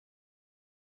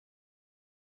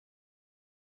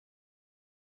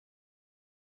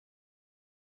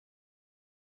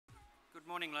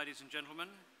morning, ladies and gentlemen,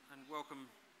 and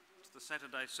welcome to the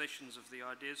Saturday sessions of the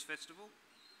Ideas Festival.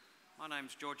 My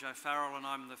name's George O'Farrell and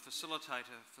I'm the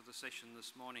facilitator for the session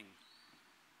this morning.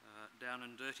 Down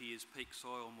and dirty is peak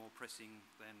soil more pressing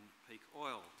than peak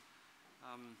oil.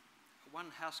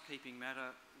 One housekeeping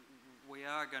matter, we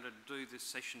are going to do this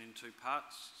session in two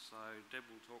parts, so Deb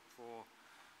will talk for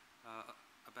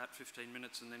about 15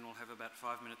 minutes and then we'll have about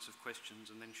 5 minutes of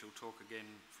questions and then she'll talk again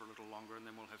for a little longer and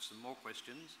then we'll have some more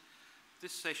questions.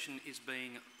 This session is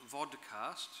being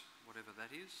vodcast, whatever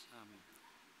that is,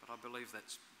 but I believe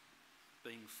that's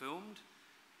being filmed.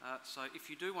 So if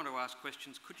you do want to ask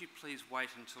questions, could you please wait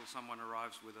until someone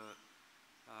arrives with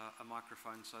a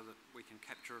microphone so that we can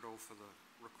capture it all for the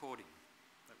recording?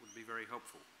 That would be very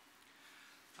helpful.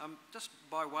 Just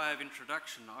by way of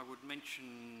introduction, I would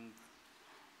mention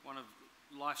one of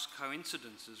life's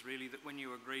coincidences, really, that when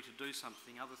you agree to do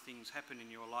something, other things happen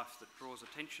in your life that draws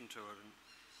attention to it. And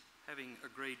having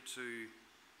agreed to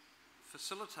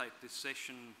facilitate this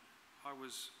session, I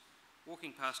was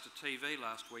walking past a TV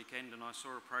last weekend and I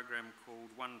saw a program called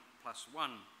 1+1,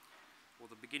 or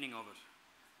the beginning of it.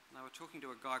 And they were talking to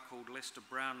a guy called Lester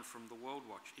Brown from the World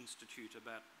Watch Institute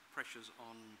about pressures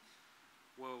on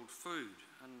world food.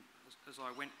 And as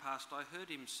I went past, I heard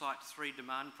him cite 3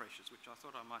 demand pressures, which I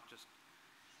thought I might just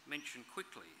mention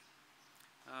quickly.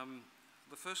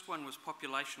 The first one was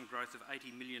population growth of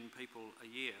 80 million people a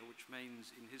year, which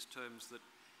means in his terms that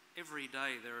every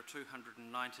day there are 219,000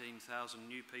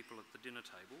 new people at the dinner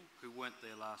table who weren't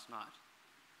there last night.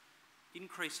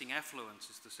 Increasing affluence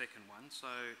is the second one,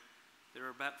 so there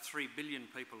are about 3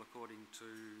 billion people, according to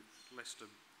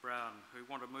Lester Brown, who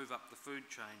want to move up the food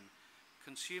chain,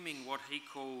 consuming what he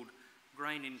called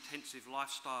grain-intensive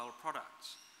lifestyle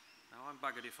products. Now, I'm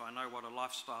buggered if I know what a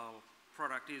lifestyle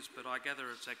product is, but I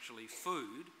gather it's actually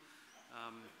food,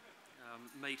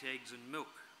 meat, eggs and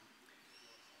milk.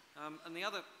 And the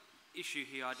other issue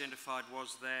he identified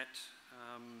was that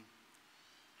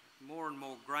more and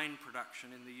more grain production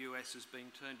in the US is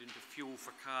being turned into fuel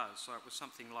for cars, so it was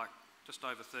something like just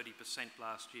over 30%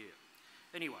 last year.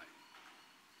 Anyway,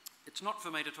 it's not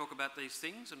for me to talk about these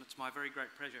things, and it's my very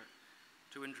great pleasure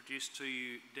to introduce to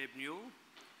you Deb Newell.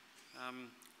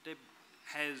 Deb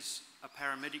has a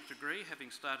paramedic degree, having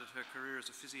started her career as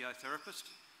a physiotherapist,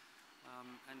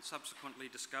 and subsequently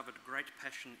discovered great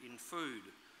passion in food,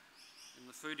 in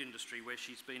the food industry, where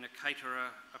she's been a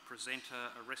caterer, a presenter,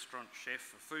 a restaurant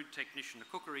chef, a food technician,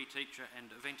 a cookery teacher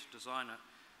and event designer,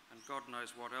 and God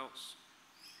knows what else.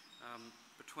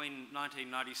 Between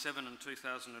 1997 and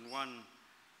 2001,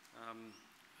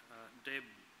 Deb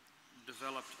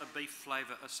developed a beef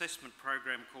flavour assessment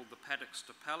program called the Paddocks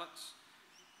to Palates,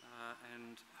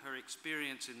 and her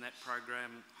experience in that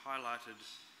program highlighted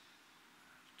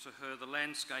to her the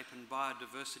landscape and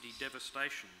biodiversity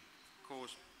devastation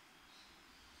caused.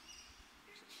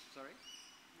 Sorry?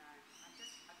 No,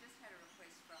 I've just had a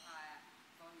request for a higher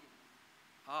volume.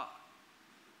 Ah,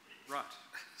 right,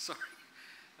 sorry.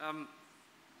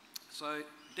 So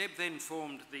Deb then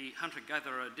formed the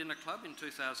Hunter-Gatherer Dinner Club in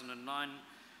 2009,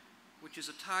 which is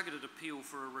a targeted appeal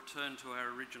for a return to our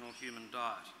original human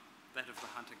diet, that of the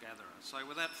hunter-gatherer. So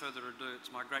without further ado,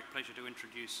 it's my great pleasure to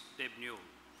introduce Deb Newell.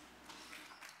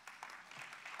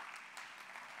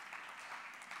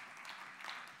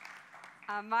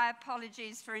 My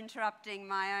apologies for interrupting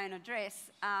my own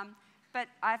address, but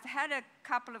I've had a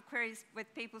couple of queries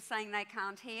with people saying they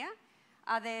can't hear.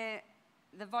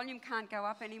 The volume can't go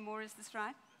up anymore, is this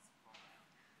right?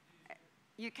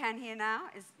 You can hear now?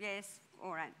 Yes,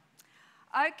 all right.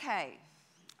 Okay,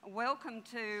 welcome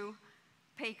to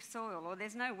peak soil, or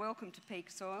there's no welcome to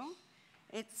peak soil.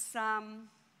 It's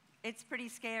pretty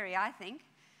scary, I think.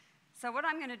 So what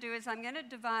I'm going to do is I'm going to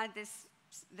divide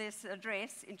this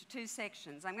address into 2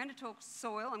 sections. I'm going to talk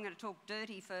soil, I'm going to talk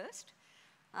dirty first,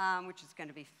 which is going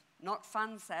to be not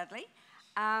fun, sadly.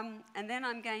 And then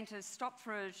I'm going to stop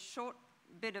for a short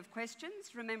bit of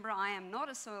questions. Remember, I am not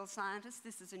a soil scientist.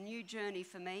 This is a new journey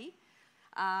for me.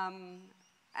 I'm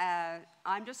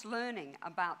just learning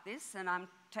about this, and I'm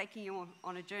taking you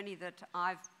on a journey that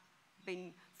I've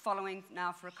been following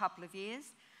now for a couple of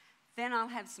years. Then I'll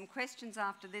have some questions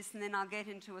after this, and then I'll get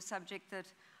into a subject that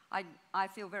I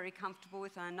feel very comfortable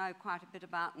with and I know quite a bit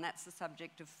about, and that's the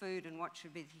subject of food and what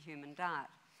should be the human diet.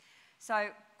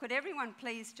 So could everyone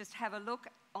please just have a look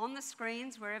on the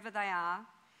screens wherever they are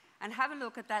and have a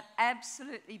look at that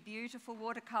absolutely beautiful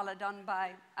watercolour done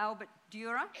by Albert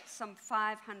Dürer some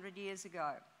 500 years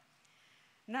ago.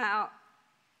 Now,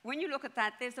 when you look at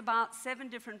that, there's about 7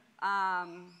 different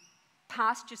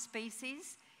pasture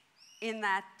species in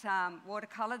that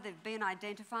watercolour that have been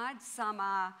identified. Some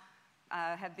are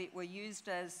were used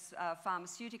as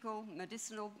pharmaceutical,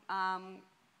 medicinal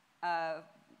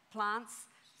plants.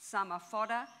 Some are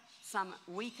fodder, some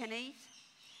we can eat.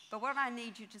 But what I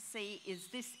need you to see is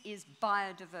this is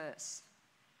biodiverse.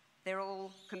 They're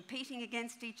all competing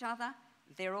against each other.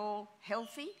 They're all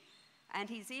healthy. And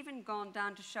he's even gone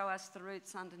down to show us the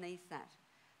roots underneath that.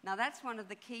 Now, that's one of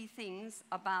the key things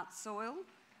about soil.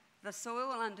 The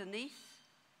soil underneath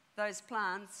those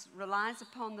plants relies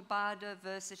upon the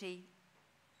biodiversity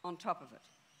on top of it.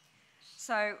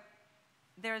 So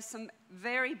there are some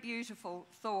very beautiful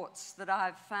thoughts that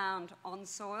I've found on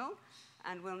soil,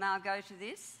 and we'll now go to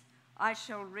this. I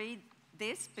shall read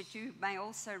this, but you may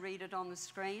also read it on the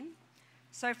screen.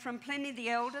 So from Pliny the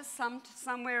Elder,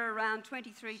 somewhere around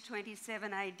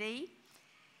 23-27 AD,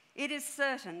 it is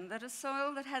certain that a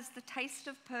soil that has the taste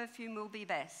of perfume will be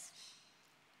best.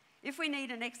 If we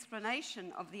need an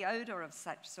explanation of the odour of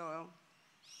such soil,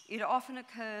 it often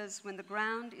occurs when the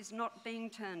ground is not being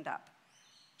turned up,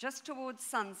 just towards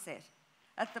sunset,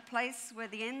 at the place where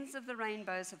the ends of the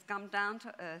rainbows have come down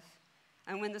to earth,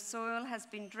 and when the soil has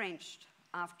been drenched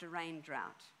after rain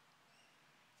drought.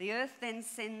 The earth then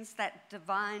sends that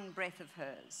divine breath of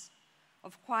hers,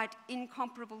 of quite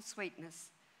incomparable sweetness,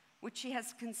 which she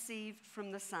has conceived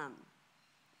from the sun.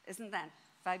 Isn't that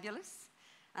fabulous?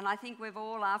 And I think we've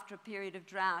all, after a period of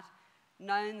drought,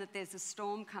 known that there's a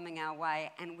storm coming our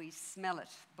way, and we smell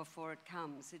it before it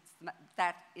comes.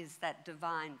 That is that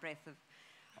divine breath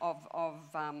of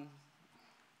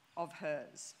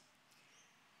hers.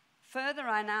 Further,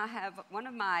 I now have one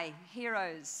of my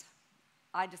heroes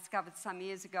I discovered some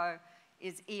years ago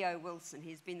is E.O. Wilson.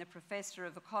 He's been the professor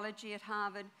of ecology at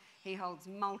Harvard. He holds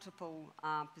multiple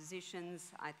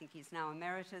positions. I think he's now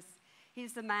emeritus.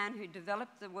 He's the man who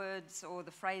developed the words or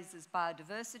the phrases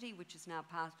biodiversity, which is now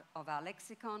part of our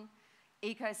lexicon,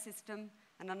 ecosystem,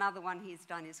 and another one he's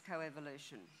done is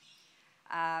coevolution.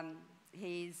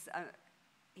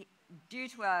 Due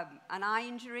to an eye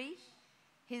injury,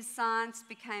 his science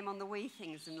became on the wee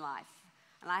things in life.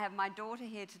 And I have my daughter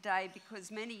here today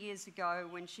because many years ago,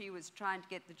 when she was trying to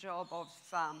get the job of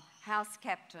house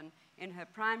captain in her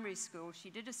primary school, she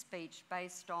did a speech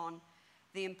based on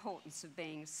the importance of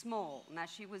being small. Now,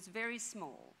 she was very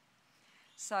small.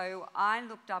 So I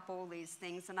looked up all these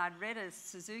things, and I'd read a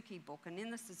Suzuki book, and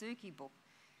in the Suzuki book,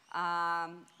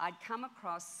 I'd come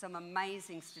across some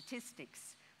amazing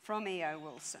statistics from E.O.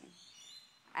 Wilson.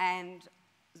 And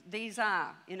these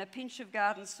are, in a pinch of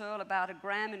garden soil, about a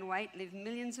gram in weight, live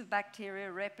millions of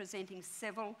bacteria representing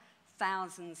several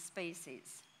thousand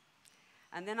species.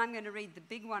 And then I'm going to read the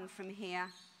big one from here.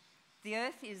 The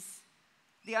Earth is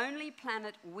the only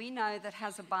planet we know that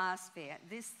has a biosphere.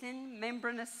 This thin,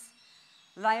 membranous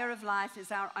layer of life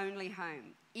is our only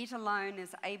home. It alone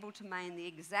is able to maintain the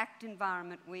exact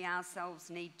environment we ourselves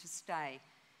need to stay.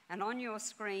 And on your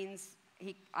screens,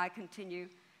 he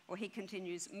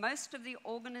continues, most of the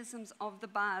organisms of the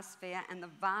biosphere and the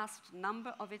vast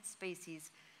number of its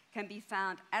species can be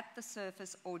found at the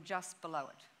surface or just below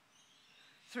it.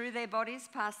 Through their bodies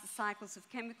pass the cycles of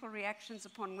chemical reactions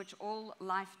upon which all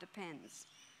life depends.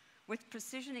 With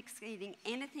precision exceeding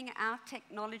anything our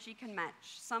technology can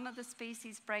match, some of the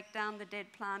species break down the dead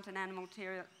plant and animal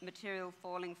material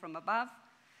falling from above.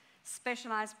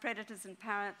 Specialised predators and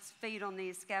parrots feed on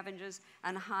these scavengers,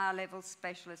 and higher-level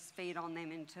specialists feed on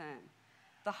them in turn.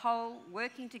 The whole,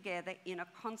 working together in a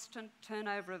constant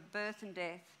turnover of birth and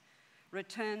death,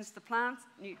 returns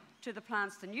to the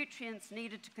plants the nutrients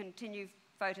needed to continue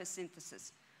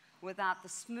photosynthesis. Without the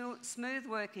smooth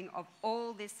working of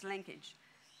all this linkage,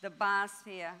 the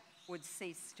biosphere would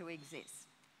cease to exist.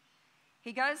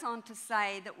 He goes on to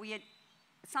say that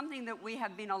something that we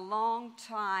have been a long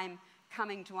time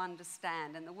coming to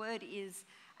understand, and the word is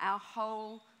our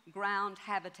whole ground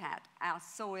habitat, our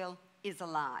soil, is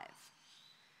alive.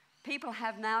 People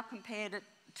have now compared it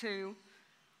to,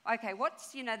 okay,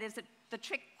 there's the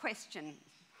trick question,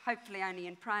 hopefully only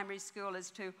in primary school, as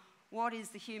to what is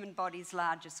the human body's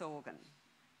largest organ?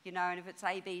 And if it's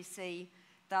ABC,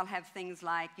 they'll have things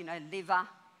like, liver,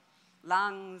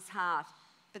 lungs, heart.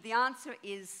 But the answer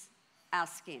is our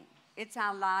skin. It's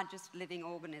our largest living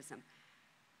organism.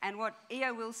 And what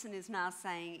E.O. Wilson is now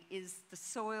saying is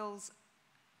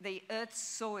the Earth's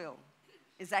soil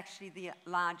is actually the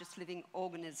largest living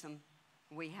organism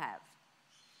we have.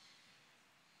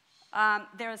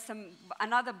 There is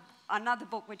another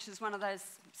book which is one of those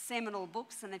seminal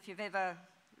books, and if you've ever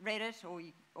read it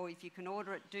or if you can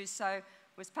order it, do so. It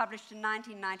was published in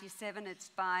 1997. It's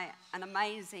by an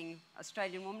amazing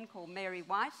Australian woman called Mary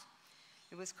White.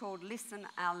 It was called Listen,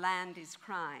 Our Land is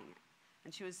Crying.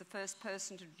 And she was the first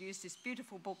person to produce this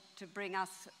beautiful book to bring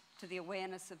us to the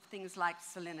awareness of things like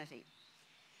salinity.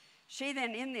 She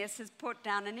then, in this, has put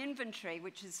down an inventory,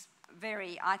 which is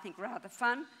very, I think, rather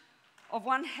fun. Of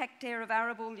 1 hectare of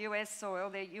arable US soil,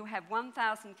 there you have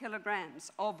 1,000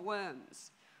 kilograms of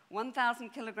worms, 1,000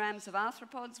 kilograms of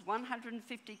arthropods,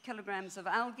 150 kilograms of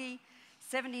algae,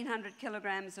 1,700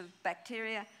 kilograms of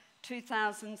bacteria,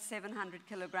 2,700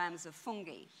 kilograms of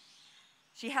fungi.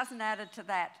 She hasn't added to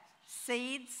that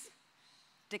seeds,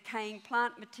 decaying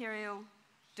plant material,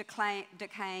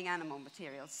 decaying animal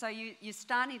material. So you're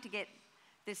starting to get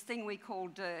this thing we call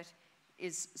dirt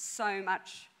is so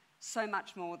much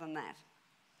more than that.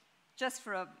 Just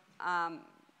to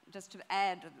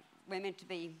add, we're meant to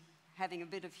be having a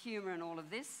bit of humour in all of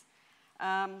this.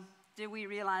 Do we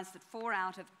realise that 4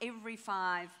 out of every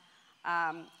 5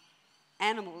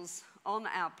 animals on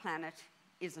our planet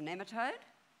is a nematode?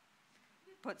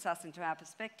 Puts us into our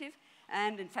perspective.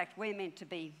 And in fact, we're meant to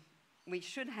be, we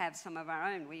should have some of our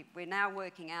own. We're now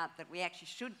working out that we actually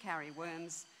should carry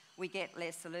worms. We get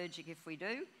less allergic if we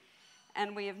do.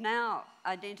 And we have now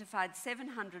identified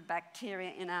 700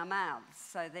 bacteria in our mouths.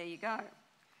 So there you go.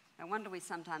 No wonder we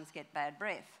sometimes get bad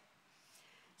breath.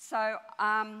 So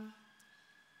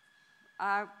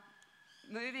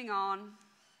moving on.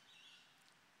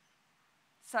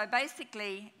 So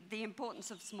basically, the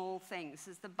importance of small things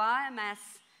is the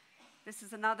biomass. This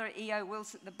is another E.O.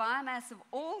 Wilson. The biomass of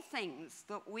all things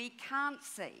that we can't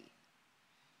see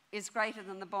is greater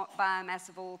than the biomass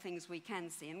of all things we can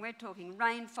see. And we're talking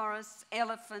rainforests,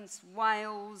 elephants,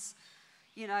 whales,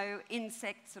 you know,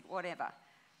 insects, and whatever.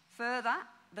 Further,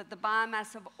 that the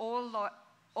biomass of all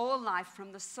life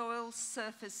from the soil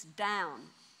surface down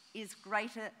is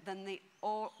greater than the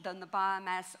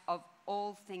biomass of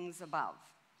all things above.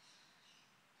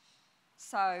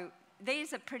 So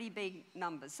these are pretty big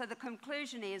numbers. So the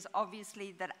conclusion is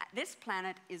obviously that this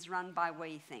planet is run by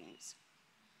we things.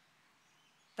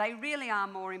 They really are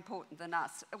more important than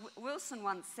us. Wilson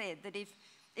once said that if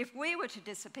we were to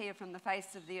disappear from the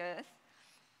face of the earth,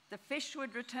 the fish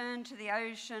would return to the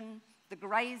ocean, the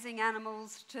grazing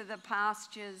animals to the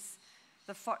pastures,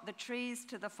 the trees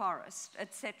to the forest,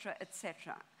 etc.,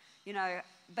 etc. You know,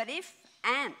 but if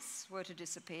ants were to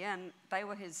disappear, and they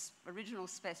were his original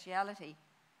speciality,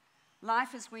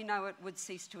 life as we know it would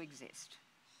cease to exist.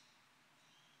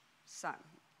 So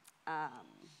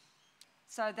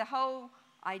the whole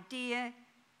idea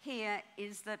here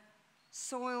is that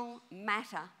soil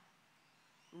matter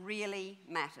really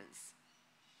matters.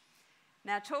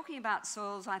 Now, talking about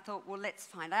soils, I thought, well, let's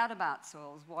find out about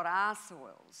soils. What are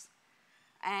soils?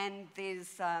 And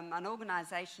there's an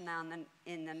organisation now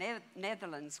in the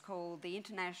Netherlands called the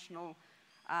International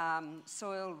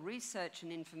Soil Research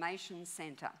and Information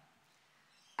Centre.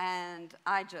 And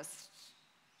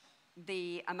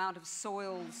the amount of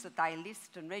soils that they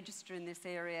list and register in this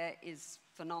area is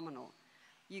phenomenal.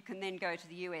 You can then go to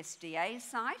the USDA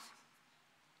site,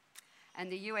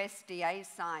 and the USDA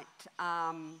site,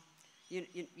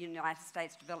 United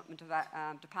States Department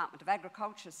of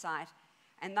Agriculture site,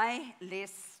 and they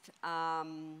list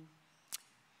 12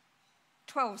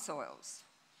 soils.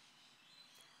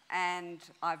 And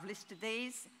I've listed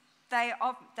these. They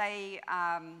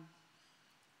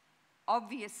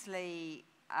obviously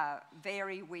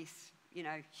vary with, you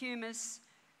know, humus.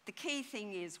 The key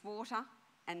thing is water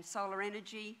and solar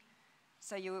energy.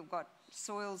 So you've got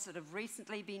soils that have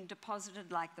recently been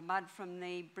deposited, like the mud from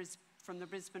the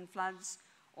Brisbane floods,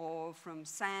 or from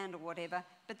sand or whatever,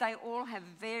 but they all have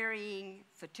varying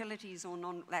fertilities or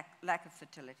lack of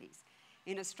fertilities.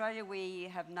 In Australia, we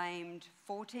have named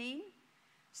 14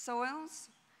 soils,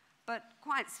 but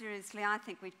quite seriously, I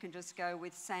think we can just go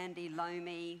with sandy,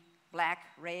 loamy,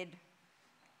 black, red,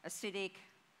 acidic,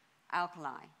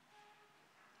 alkali,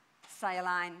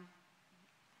 saline,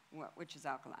 which is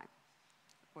alkaline,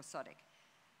 or sodic.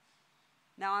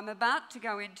 Now, I'm about to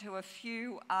go into a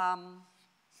few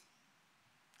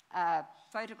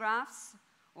photographs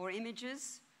or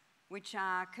images which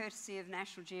are courtesy of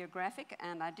National Geographic,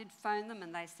 and I did phone them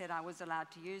and they said I was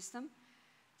allowed to use them.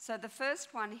 So the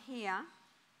first one here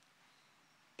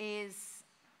is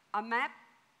a map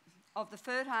of the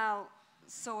fertile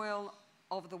soil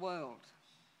of the world.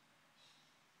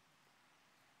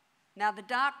 Now, the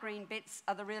dark green bits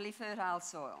are the really fertile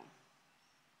soil.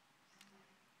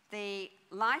 The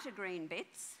lighter green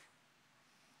bits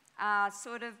are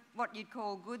sort of what you'd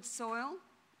call good soil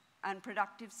and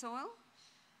productive soil.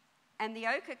 And the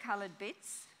ochre-coloured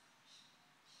bits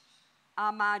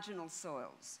are marginal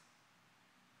soils.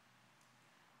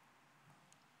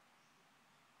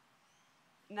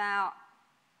 Now,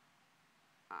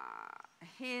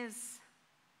 here's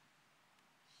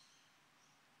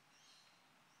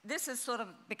this is sort of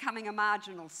becoming a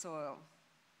marginal soil.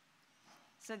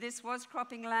 So this was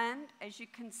cropping land. As you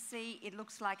can see, it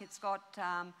looks like it's got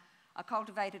a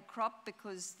cultivated crop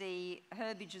because the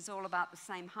herbage is all about the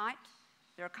same height.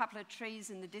 There are a couple of trees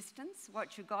in the distance.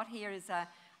 What you've got here is a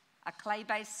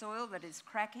clay-based soil that is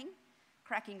cracking.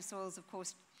 Cracking soils, of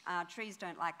course, trees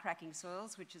don't like cracking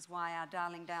soils, which is why our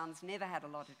Darling Downs never had a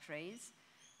lot of trees,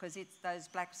 because it's those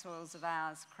black soils of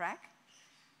ours crack.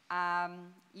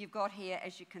 You've got here,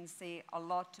 as you can see, a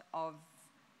lot of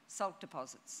salt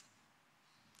deposits.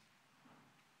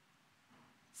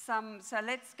 So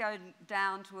let's go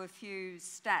down to a few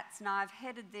stats. Now, I've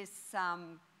headed this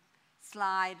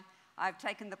slide. I've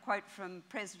taken the quote from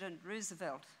President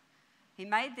Roosevelt. He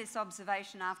made this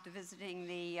observation after visiting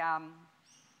the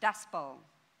Dust Bowl.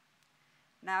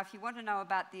 Now, if you want to know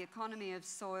about the economy of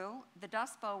soil, the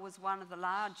Dust Bowl was one of the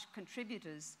large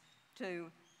contributors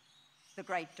to the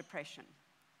Great Depression.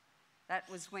 That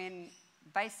was when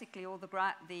basically all the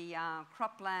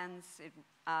croplands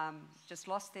just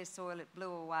lost their soil, it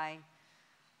blew away.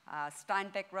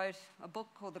 Steinbeck wrote a book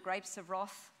called The Grapes of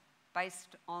Wrath,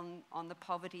 based on the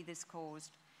poverty this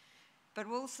caused. But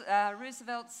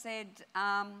Roosevelt said,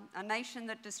 a nation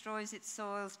that destroys its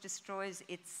soils destroys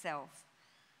itself.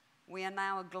 We are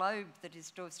now a globe that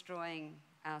is destroying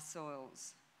our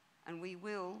soils, and we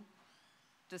will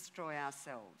destroy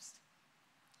ourselves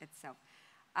itself.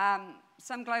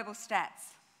 Some global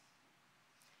stats.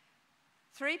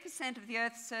 3% of the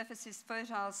Earth's surface is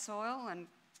fertile soil, and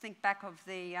think back of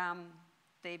the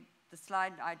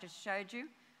slide I just showed you,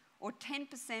 or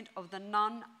 10% of the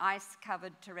non-ice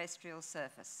covered terrestrial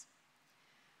surface.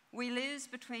 We lose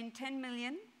between 10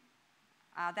 million,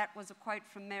 that was a quote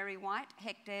from Mary White,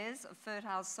 hectares of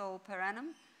fertile soil per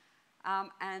annum,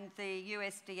 and the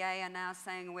USDA are now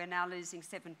saying we're now losing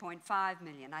 7.5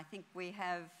 million. I think we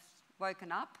have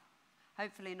woken up,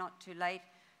 hopefully not too late,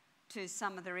 to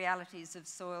some of the realities of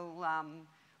soil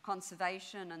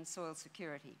conservation and soil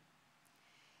security.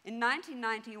 In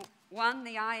 1991,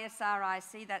 the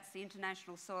ISRIC, that's the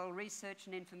International Soil Research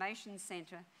and Information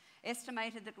Centre,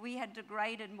 estimated that we had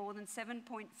degraded more than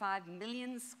 7.5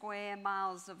 million square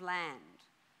miles of land.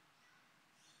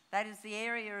 That is the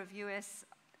area of US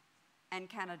and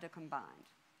Canada combined.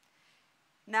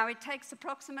 Now, it takes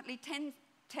approximately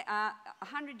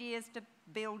 100 years to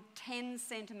build 10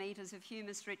 centimetres of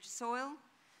humus-rich soil.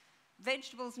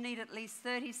 Vegetables need at least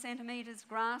 30 centimetres,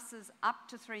 grasses up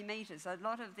to 3 metres. A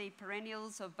lot of the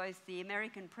perennials of both the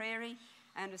American prairie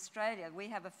and Australia. We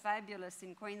have a fabulous,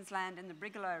 in Queensland, in the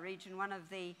Brigalow region, one of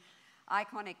the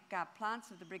iconic plants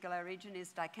of the Brigalow region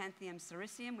is Dicanthemum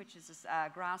sericium, which is a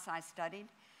grass I studied,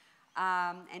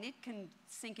 and it can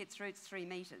sink its roots 3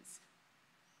 metres.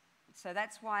 So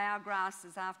that's why our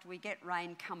grasses, after we get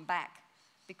rain, come back,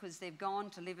 because they've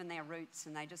gone to live in their roots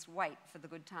and they just wait for the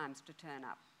good times to turn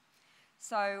up.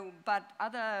 So, but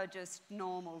other just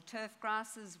normal turf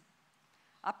grasses,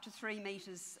 up to 3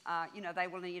 metres, they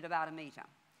will need about 1 metre.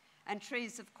 And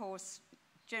trees, of course,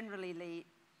 generally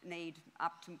need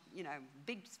up to,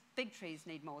 big trees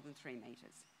need more than 3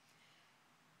 metres.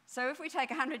 So if we take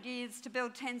 100 years to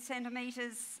build 10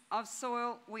 centimetres of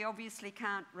soil, we obviously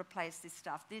can't replace this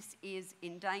stuff. This is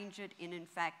endangered, and in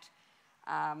fact,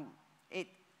 it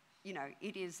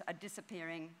is a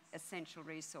disappearing essential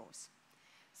resource.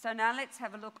 So now let's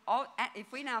have a look at,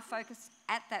 if we now focus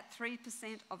at that 3%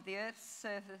 of the Earth's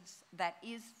surface that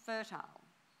is fertile,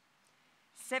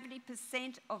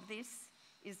 70% of this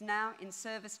is now in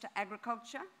service to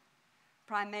agriculture,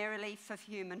 primarily for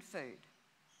human food.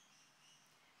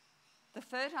 The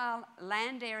fertile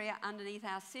land area underneath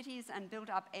our cities and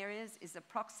built-up areas is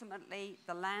approximately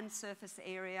the land surface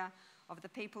area of the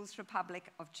People's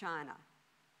Republic of China.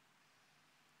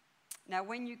 Now,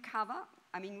 when you cover,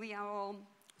 we are all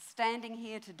standing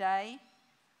here today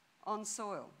on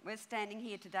soil. We're standing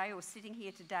here today or sitting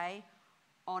here today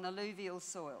on alluvial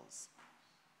soils.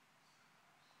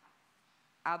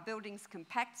 Our buildings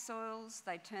compact soils,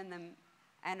 they turn them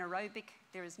anaerobic,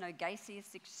 there is no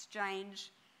gaseous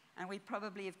exchange, and we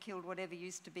probably have killed whatever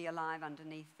used to be alive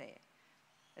underneath there.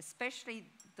 Especially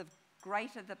the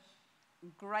greater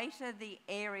the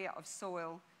area of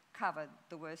soil covered,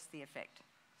 the worse the effect.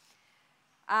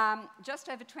 Just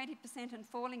over 20% and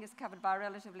falling is covered by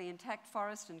relatively intact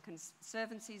forest and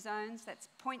conservancy zones. That's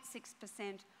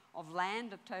 0.6% of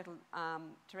land of total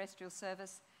terrestrial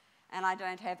surface. And I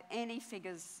don't have any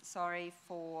figures, sorry,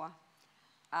 for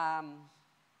the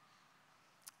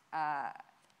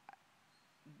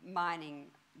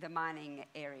mining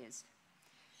areas.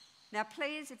 Now,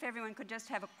 please, if everyone could just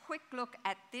have a quick look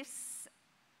at this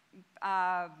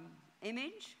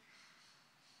image.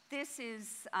 This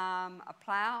is a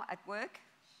plough at work.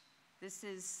 This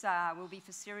is, will be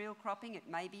for cereal cropping. It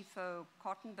may be for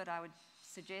cotton, but I would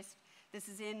suggest this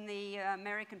is in the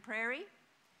American prairie.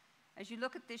 As you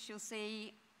look at this, you'll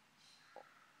see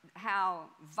how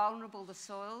vulnerable the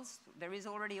soils. There is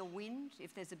already a wind.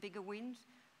 If there's a bigger wind,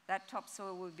 that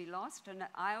topsoil will be lost. And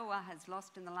Iowa has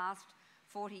lost in the last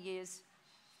 40 years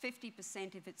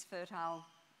 50% of its fertile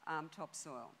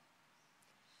topsoil.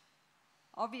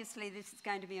 Obviously, this is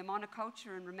going to be a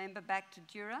monoculture, and remember back to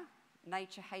Dura,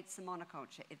 nature hates the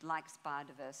monoculture. It likes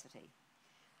biodiversity.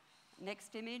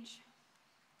 Next image.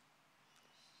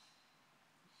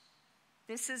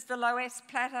 This is the Loess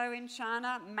Plateau in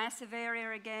China, massive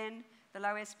area again. The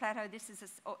Loess Plateau, this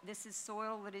is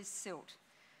soil that is silt.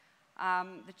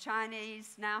 The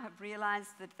Chinese now have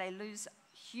realized that they lose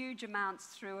huge amounts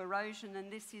through erosion, and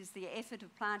this is the effort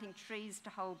of planting trees to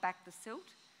hold back the silt.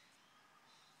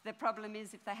 The problem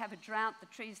is if they have a drought, the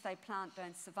trees they plant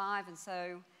don't survive, and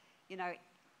so, you know,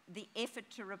 the effort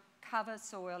to recover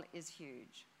soil is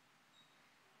huge.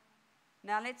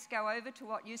 Now let's go over to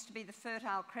what used to be the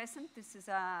Fertile Crescent. This is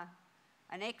an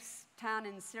ex-town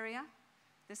in Syria.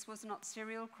 This was not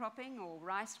cereal cropping or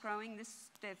rice growing.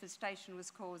 This devastation was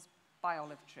caused by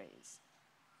olive trees.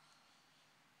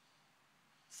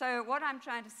 So what I'm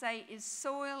trying to say is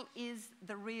soil is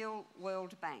the real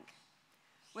World Bank.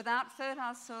 Without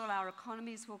fertile soil, our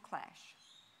economies will clash.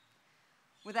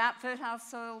 Without fertile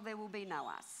soil, there will be no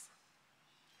us.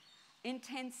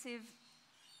 Intensive,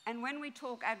 and when we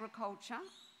talk agriculture,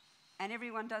 and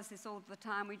everyone does this all the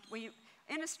time,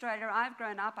 in Australia, I've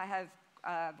grown up, I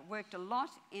have worked a lot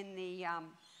in the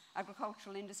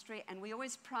agricultural industry, and we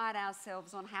always pride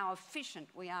ourselves on how efficient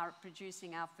we are at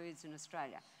producing our foods in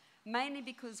Australia, mainly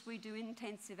because we do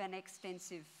intensive and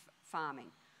extensive farming.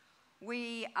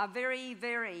 We are very,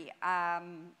 very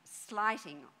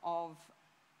slighting of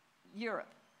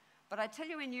Europe. But I tell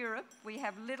you, in Europe, we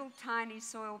have little tiny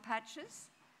soil patches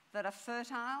that are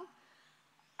fertile,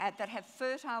 that have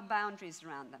fertile boundaries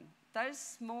around them. Those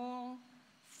small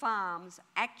farms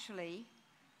actually,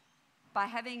 by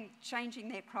changing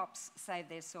their crops, save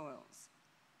their soils.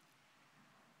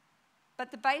 But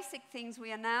the basic things,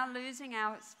 we are now losing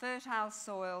our fertile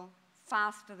soil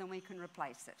faster than we can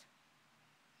replace it.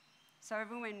 So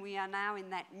everyone, we are now in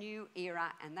that new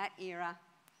era, and that era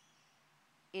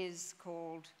is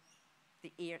called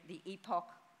the epoch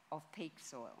of peak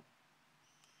soil.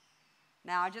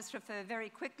 Now, I just refer very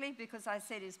quickly, because I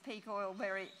said, is peak oil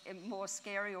more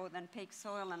scary than peak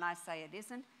soil, and I say it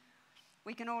isn't.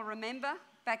 We can all remember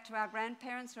back to our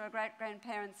grandparents or our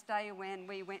great-grandparents' day when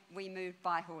we moved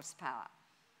by horsepower.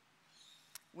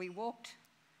 We walked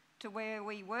to where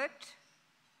we worked.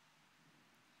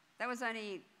 That was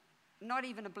only not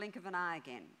even a blink of an eye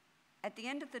again. At the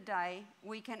end of the day,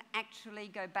 we can actually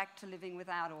go back to living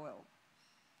without oil,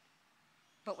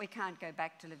 but we can't go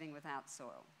back to living without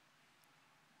soil.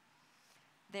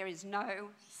 There is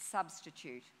no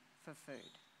substitute for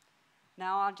food.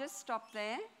 Now, I'll just stop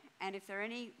there, and if there are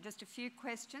just a few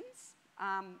questions,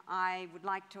 I would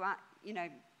like to,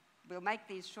 we'll make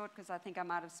these short because I think I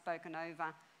might have spoken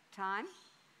over time.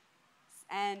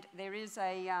 And there is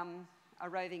a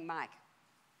roving mic.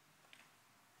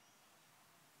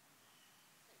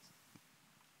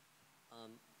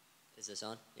 Is this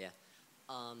on? Yeah.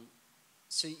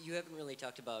 So you haven't really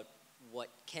talked about what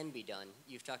can be done.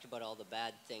 You've talked about all the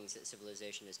bad things that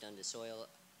civilization has done to soil.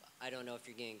 I don't know if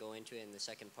you're going to go into it in the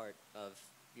second part of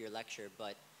your lecture,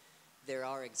 but there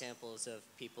are examples of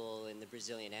people in the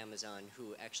Brazilian Amazon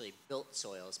who actually built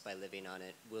soils by living on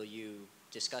it. Will you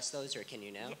discuss those, or can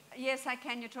you now? Yes, I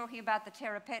can. You're talking about the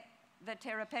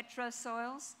terra petra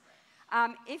soils.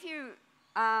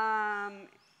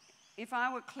 If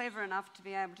I were clever enough to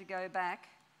be able to go back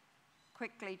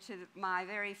quickly to my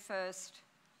very first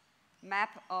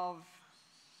map of,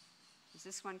 is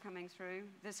this one coming through?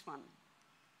 This one.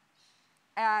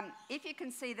 If you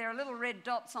can see, there are little red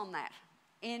dots on that.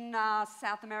 In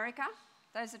South America,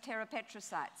 those are terra petra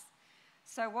sites.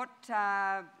 So what,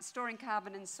 storing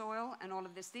carbon in soil and all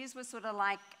of this, these were sort of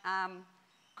like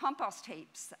compost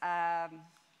heaps.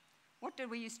 What did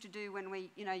we used to do when we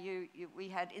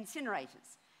had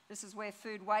incinerators? This is where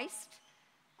food waste,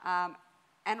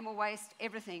 animal waste,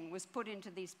 everything was put into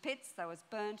these pits, that was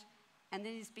burnt, and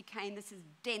this is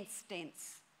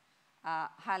dense,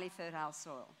 highly fertile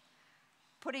soil.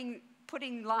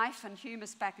 Putting life and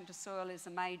humus back into soil is a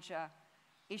major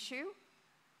issue.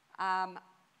 I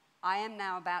am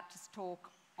now about to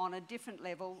talk on a different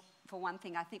level. For one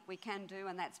thing, I think we can do,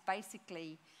 and that's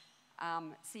basically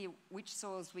see which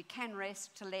soils we can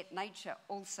rest to let nature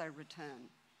also return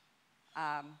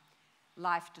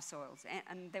life to soils.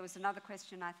 And there was another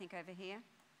question, I think, over here.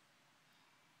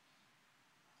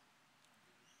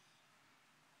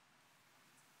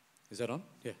 Is that on?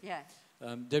 Yeah.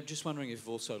 Yeah. Deb, just wondering if you've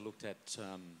also looked at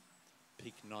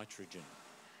peak nitrogen.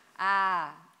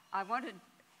 I wanted...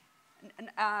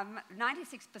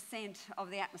 96%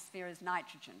 of the atmosphere is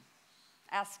nitrogen.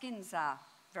 Our skins are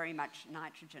very much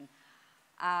nitrogen.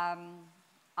 I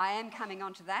am coming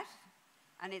on to that,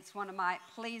 and it's one of my...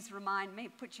 Please remind me,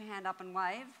 put your hand up and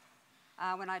wave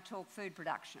when I talk food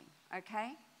production,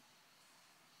 okay?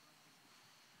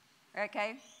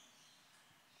 Okay.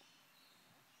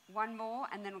 One more,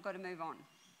 and then we've got to move on.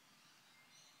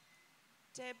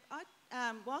 Deb,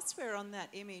 whilst we're on that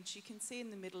image, you can see in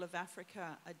the middle of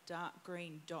Africa a dark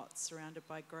green dot surrounded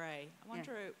by grey. I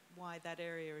wonder why that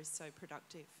area is so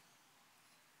productive.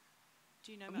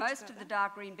 Do you know much Most about of the that?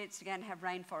 dark green bits are going to have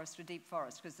rainforest or deep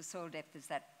forest because the soil depth is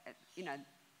that, you know.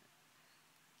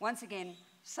 Once again,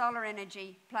 solar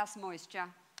energy plus moisture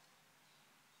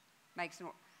makes it...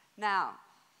 Now,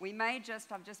 we may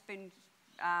just... I've just been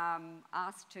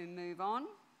asked to move on.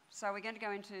 So we're going to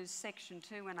go into section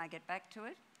 2 when I get back to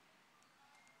it.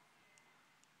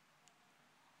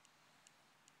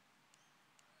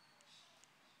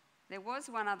 There was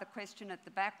one other question at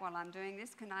the back while I'm doing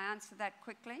this. Can I answer that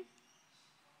quickly?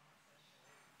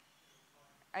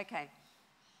 Okay.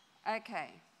 Okay.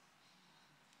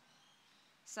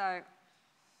 So,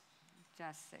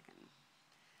 just a second.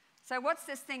 So what's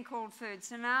this thing called food?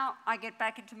 So now I get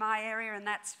back into my area, and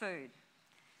that's food.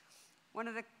 One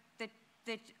of the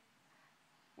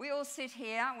we all sit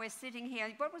here, we're sitting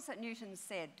here. What was it Newton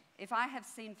said? If I have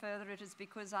seen further, it is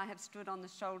because I have stood on the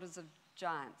shoulders of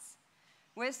giants.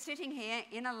 We're sitting here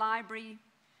in a library,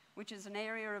 which is an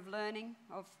area of learning,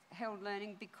 of held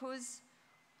learning, because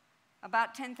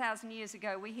about 10,000 years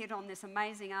ago, we hit on this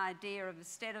amazing idea of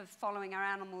instead of following our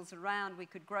animals around, we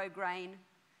could grow grain,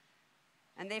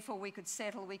 and therefore we could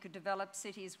settle, we could develop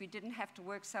cities. We didn't have to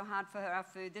work so hard for our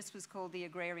food. This was called the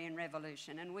Agrarian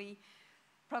Revolution, and we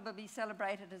probably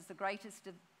celebrate it as the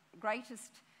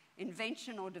greatest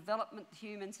invention or development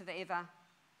humans have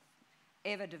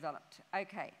ever developed.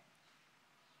 Okay.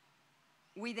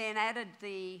 We then added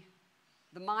the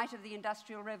might of the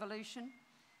Industrial Revolution,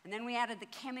 and then we added the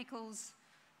chemicals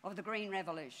of the Green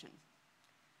Revolution.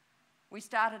 We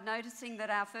started noticing that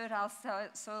our fertile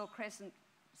soil crescent,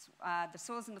 the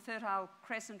soils in the Fertile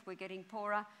Crescent were getting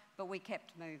poorer, but we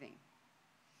kept moving.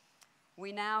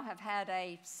 We now have had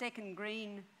a second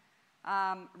green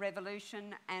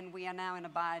revolution, and we are now in a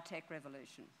biotech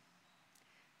revolution.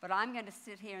 But I'm going to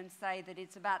sit here and say that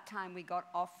it's about time we got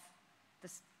off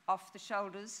the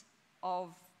shoulders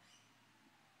of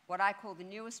what I call the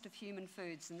newest of human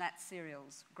foods, and that's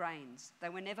cereals, grains. They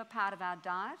were never part of our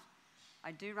diet.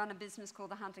 I do run a business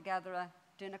called the Hunter-Gatherer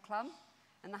Dinner Club,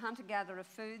 and the hunter-gatherer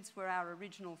foods were our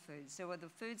original foods. They were the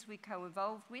foods we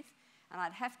co-evolved with, and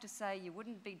I'd have to say you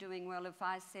wouldn't be doing well if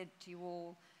I said to you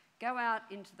all, go out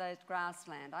into those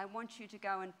grassland. I want you to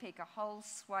go and pick a whole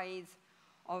swathe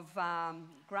of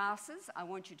grasses. I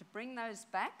want you to bring those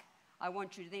back. I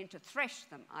want you then to thresh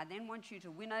them. I then want you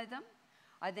to winnow them.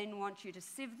 I then want you to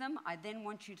sieve them. I then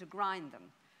want you to grind them.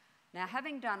 Now,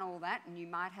 having done all that, and you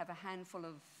might have a handful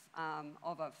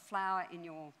of a flour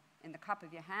in the cup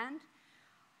of your hand,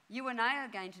 you and I are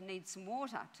going to need some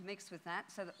water to mix with that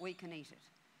so that we can eat it.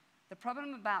 The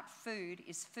problem about food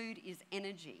is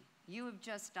energy. You have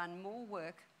just done more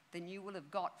work than you will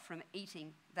have got from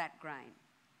eating that grain.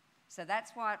 So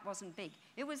that's why it wasn't big.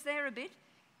 It was there a bit.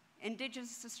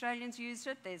 Indigenous Australians used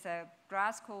it. There's a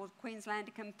grass called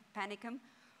Queenslandicum panicum,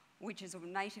 which is a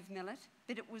native millet,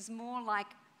 but it was more like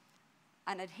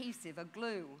an adhesive, a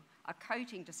glue, a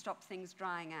coating to stop things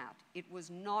drying out. It was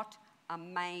not a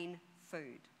main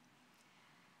food.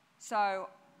 So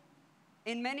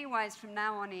in many ways from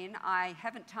now on in, I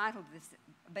haven't titled this,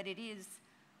 but it is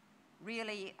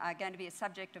really going to be a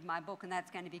subject of my book, and that's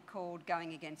going to be called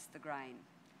Going Against the Grain.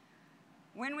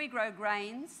 When we grow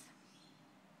grains,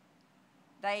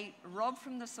 they rob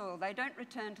from the soil. They don't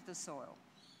return to the soil.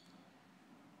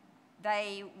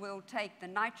 They will take the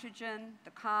nitrogen,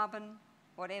 the carbon,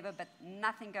 whatever, but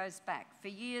nothing goes back. For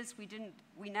years,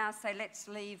 we now say, let's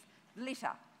leave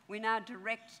litter. We now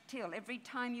direct till. Every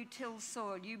time you till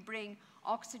soil, you bring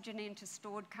oxygen into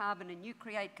stored carbon and you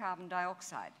create carbon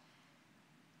dioxide.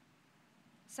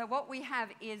 So what we have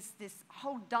is this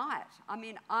whole diet. I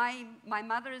mean, my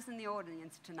mother is in the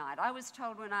audience tonight. I was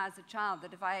told when I was a child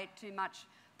that if I ate too much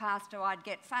pasta, I'd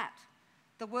get fat.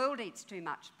 The world eats too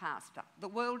much pasta. The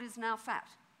world is now fat.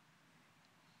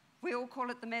 We all call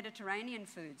it the Mediterranean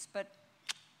foods, but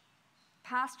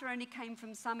pasta only came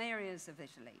from some areas of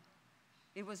Italy.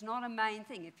 It was not a main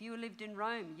thing. If you lived in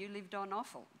Rome, you lived on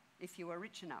offal, if you were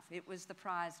rich enough. It was the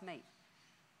prize meat.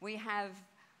 We have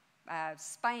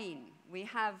Spain, we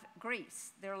have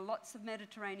Greece. There are lots of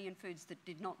Mediterranean foods that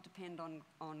did not depend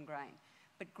on grain.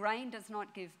 But grain does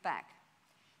not give back.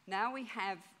 Now we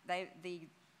have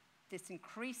this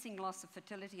increasing loss of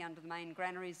fertility under the main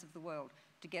granaries of the world.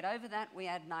 To get over that, we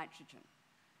add nitrogen.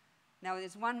 Now,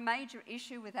 there's one major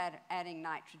issue with adding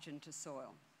nitrogen to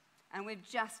soil, and we've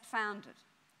just found it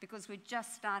because we're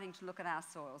just starting to look at our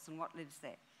soils and what lives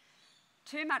there.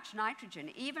 Too much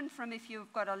nitrogen, even from if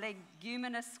you've got a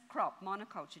leguminous crop,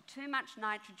 monoculture, too much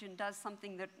nitrogen does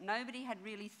something that nobody had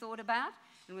really thought about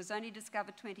and was only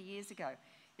discovered 20 years ago.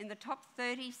 In the top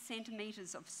 30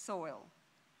 centimetres of soil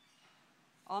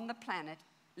on the planet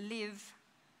live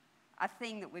a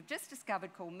thing that we've just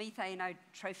discovered called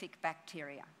methanotrophic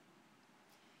bacteria.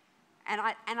 And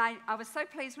I was so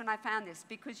pleased when I found this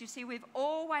because, you see, we've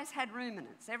always had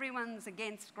ruminants. Everyone's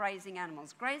against grazing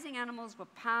animals. Grazing animals were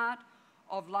part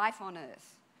of life on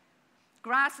Earth.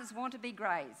 Grasses want to be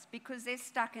grazed because they're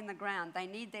stuck in the ground. They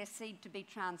need their seed to be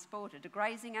transported. A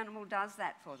grazing animal does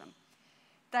that for them.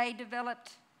 They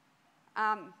developed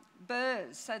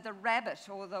burrs, so the rabbit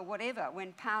or the whatever,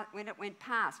 when it went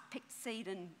past, picked seed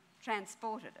and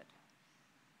transported it.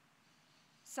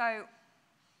 So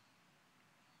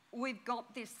we've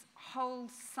got this whole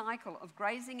cycle of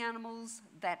grazing animals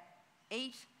that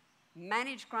eat,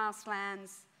 manage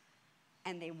grasslands,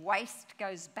 and their waste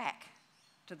goes back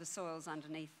to the soils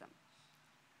underneath them.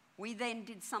 We then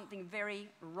did something very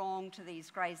wrong to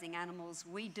these grazing animals.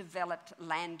 We developed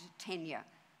land tenure,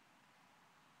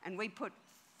 and we put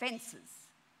fences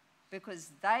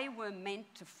because they were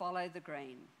meant to follow the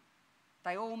green.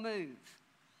 They all move.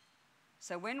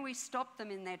 So when we stopped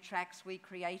them in their tracks, we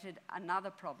created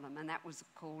another problem, and that was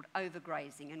called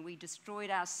overgrazing, and we destroyed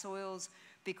our soils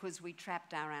because we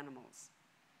trapped our animals.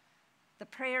 The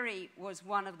prairie was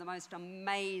one of the most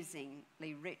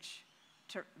amazingly rich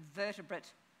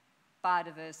vertebrate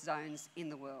biodiverse zones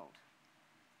in the world.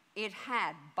 It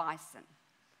had bison,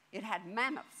 it had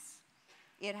mammoths,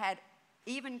 it had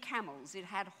even camels, it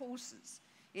had horses,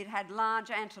 it had large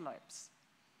antelopes.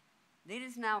 It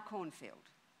is now cornfield.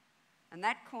 And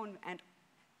that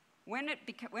when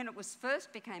it was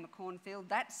first became a cornfield,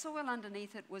 that soil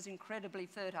underneath it was incredibly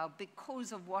fertile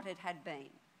because of what it had been.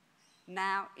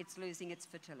 Now it's losing its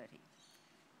fertility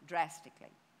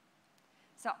drastically.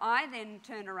 So I then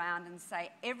turn around and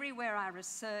say, everywhere I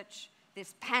research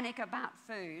this panic about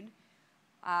food,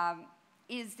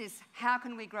 is this, how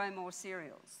can we grow more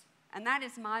cereals? And that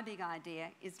is my big idea,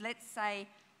 is let's say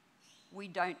we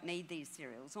don't need these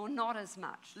cereals, or not as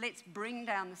much. Let's bring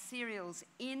down the cereals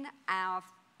in our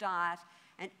diet,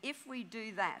 and if we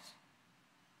do that,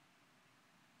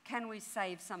 can we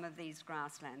save some of these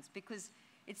grasslands? Because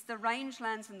it's the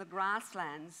rangelands and the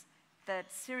grasslands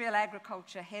that cereal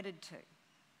agriculture headed to.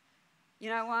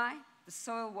 You know why? The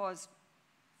soil was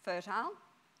fertile,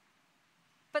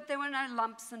 but there were no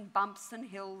lumps and bumps and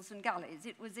hills and gullies.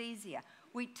 It was easier.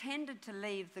 We tended to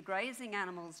leave the grazing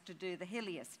animals to do the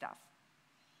hillier stuff.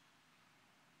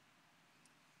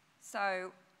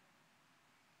 So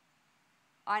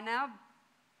I now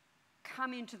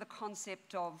come into the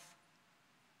concept of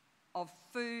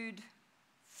food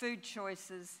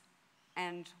choices,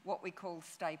 and what we call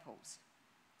staples.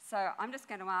 So I'm just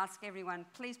going to ask everyone,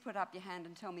 please put up your hand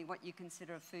and tell me what you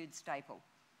consider a food staple.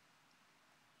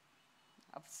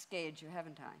 I've scared you,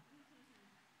 haven't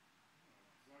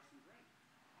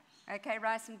I? Okay,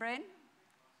 rice and bread?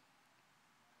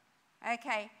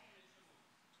 Okay.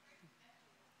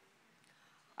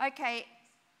 Okay,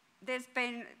 there's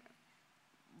been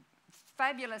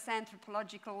fabulous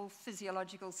anthropological,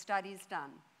 physiological studies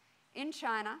done. In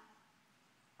China,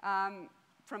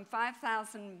 from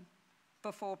 5,000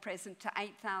 before present to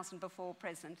 8,000 before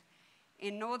present,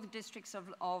 in northern districts of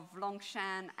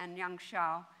Longshan and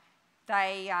Yangshan,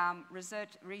 they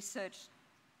researched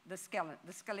the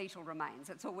skeletal remains.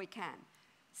 That's all we can.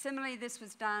 Similarly, this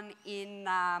was done in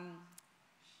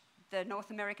the North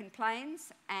American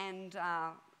plains and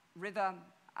the river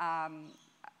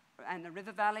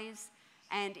valleys,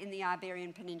 and in the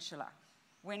Iberian Peninsula.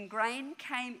 When grain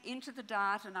came into the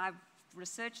diet, and I've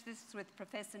researched this with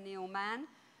Professor Neil Mann,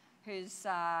 who's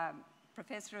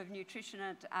Professor of Nutrition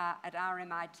at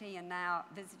RMIT and now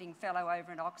visiting fellow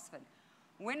over in Oxford.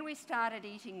 When we started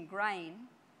eating grain,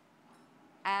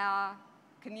 our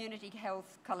community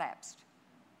health collapsed.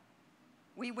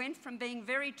 We went from being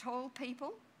very tall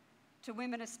people to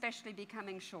women especially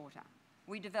becoming shorter.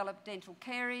 We developed dental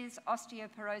caries,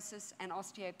 osteoporosis, and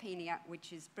osteopenia,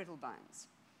 which is brittle bones.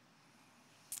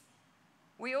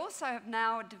 We also have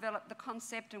now developed the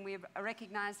concept, and we're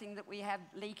recognizing that we have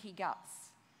leaky guts.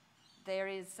 There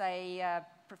is a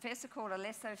professor called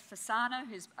Alessio Fasano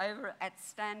who's over at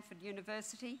Stanford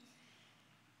University,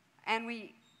 and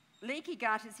leaky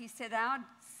gut, as he said, our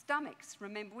stomachs,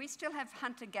 remember, we still have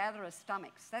hunter-gatherer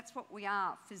stomachs. That's what we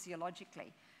are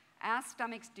physiologically. Our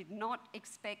stomachs did not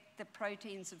expect the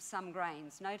proteins of some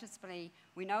grains. Noticeably,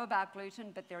 we know about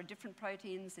gluten, but there are different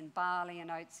proteins in barley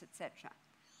and oats, etc.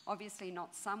 Obviously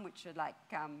not some, which are like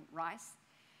rice.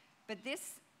 But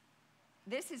this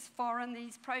is foreign.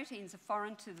 These proteins are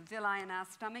foreign to the villi in our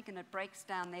stomach, and it breaks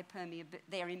down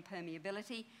their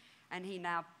impermeability. And he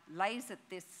now lays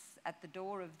at the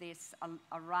door of this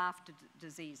a raft of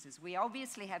diseases. We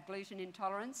obviously have gluten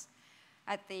intolerance.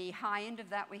 At the high end of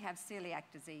that, we have celiac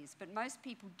disease. But most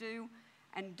people do,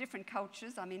 and different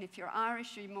cultures. I mean, if you're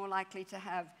Irish, you're more likely to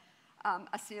have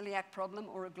a celiac problem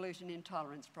or a gluten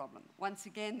intolerance problem. Once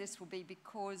again, this will be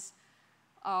because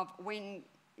of when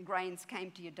grains came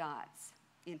to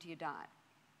into your diet.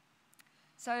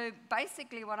 So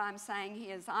basically what I'm saying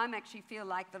here is I actually feel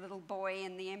like the little boy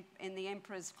in the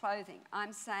emperor's clothing.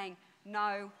 I'm saying,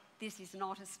 no, this is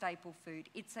not a staple food.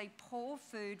 It's a poor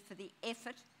food for the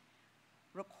effort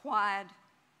required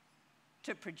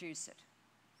to produce it.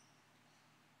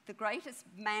 The greatest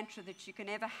mantra that you can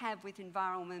ever have with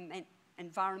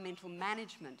environmental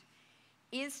management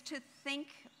is to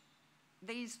think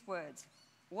these words: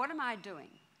 what am I doing?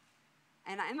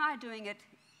 And am I doing it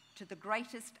to the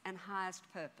greatest and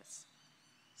highest purpose?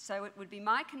 So it would be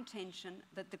my contention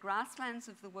that the grasslands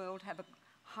of the world have a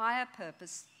higher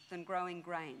purpose than growing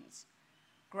grains.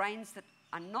 Grains that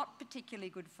are not particularly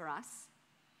good for us,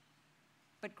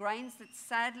 but grains that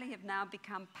sadly have now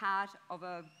become part of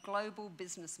a global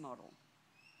business model.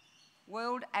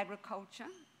 World agriculture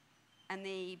and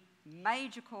the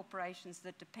major corporations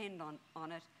that depend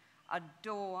on it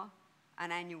adore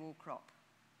an annual crop.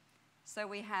 So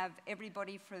we have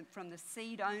everybody from the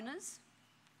seed owners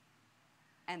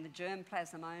and the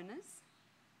germplasm owners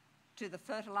to the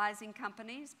fertilizing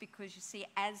companies, because you see,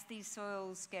 as these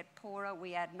soils get poorer,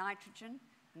 we add nitrogen.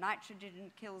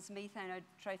 Nitrogen kills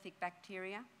methanotrophic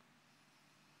bacteria.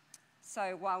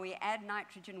 So while we add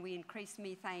nitrogen, we increase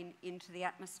methane into the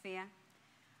atmosphere.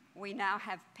 We now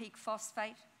have peak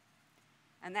phosphate,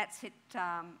 and that's hit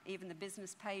even the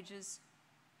business pages.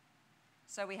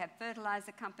 So we have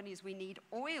fertilizer companies. We need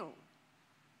oil.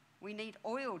 We need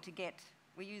oil to get,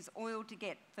 we use oil to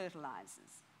get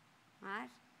fertilizers, right?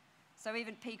 So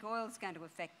even peak oil is going to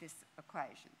affect this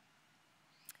equation.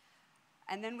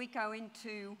 And then we go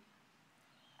into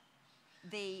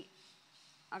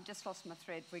I've just lost my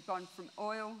thread. We've gone from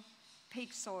oil,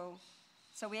 peak soil.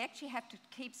 So we actually have to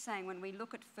keep saying, when we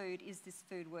look at food, is this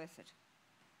food worth it?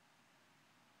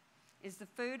 Is the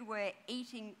food we're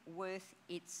eating worth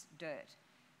its dirt?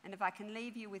 And if I can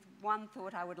leave you with one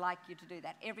thought, I would like you to do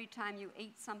that. Every time you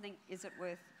eat something, is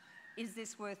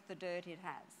this worth the dirt it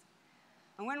has?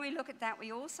 And when we look at that,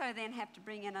 we also then have to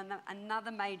bring in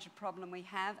another major problem we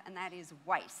have, and that is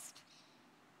waste.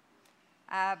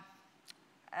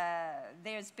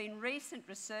 There's been recent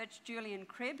research. Julian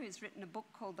Cribb, who's written a book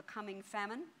called The Coming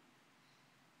Famine,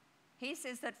 he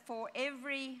says that for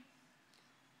every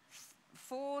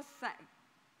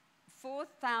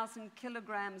 4,000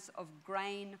 kilograms of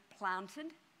grain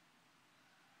planted,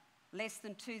 less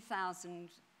than 2,000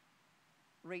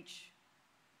 reach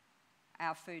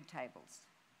our food tables.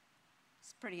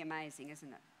 It's pretty amazing,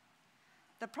 isn't it?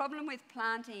 The problem with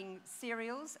planting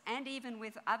cereals, and even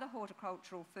with other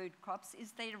horticultural food crops,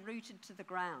 is they're rooted to the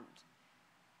ground.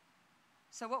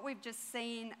 So what we've just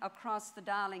seen across the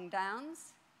Darling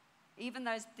Downs, even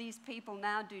though these people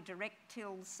now do direct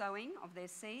till sowing of their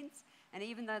seeds, and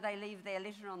even though they leave their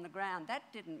litter on the ground,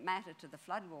 that didn't matter to the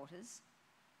floodwaters.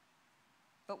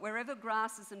 But wherever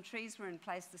grasses and trees were in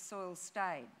place, the soil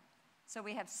stayed. So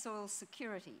we have soil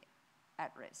security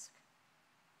at risk,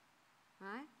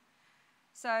 right?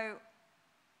 So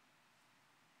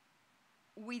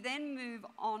we then move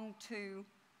on to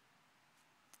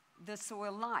the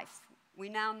soil life. We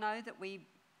now know that we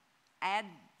add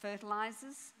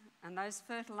fertilizers, and those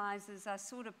fertilizers are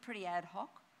sort of pretty ad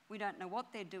hoc. We don't know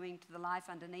what they're doing to the life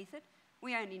underneath it.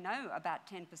 We only know about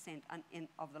 10%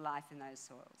 of the life in those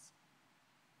soils.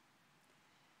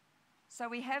 So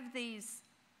we have these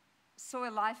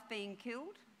soil life being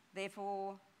killed,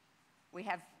 therefore we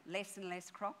have less and less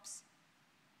crops.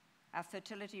 Our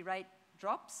fertility rate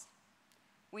drops.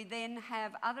 We then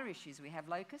have other issues. We have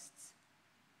locusts,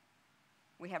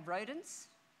 we have rodents,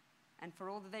 and for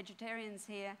all the vegetarians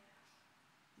here,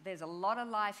 there's a lot of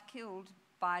life killed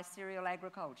by cereal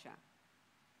agriculture.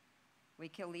 We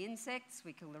kill the insects,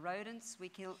 we kill the rodents, we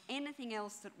kill anything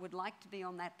else that would like to be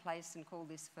on that place and call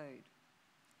this food.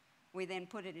 We then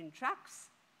put it in trucks,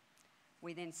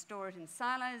 we then store it in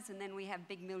silos, and then we have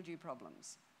big mildew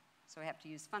problems. So we have to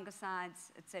use fungicides,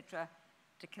 etc.,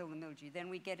 to kill the mildew. Then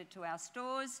we get it to our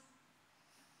stores,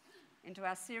 into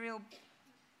our cereal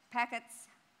packets,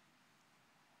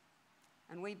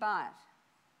 and we buy it.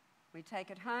 We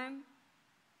take it home,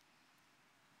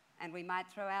 and we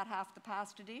might throw out half the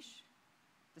pasta dish.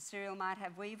 The cereal might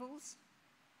have weevils,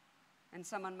 and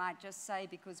someone might just say,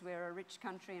 because we're a rich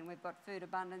country and we've got food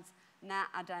abundance, nah,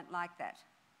 I don't like that,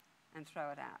 and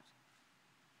throw it out.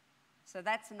 So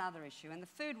that's another issue. And the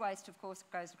food waste, of course,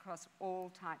 goes across all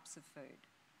types of food.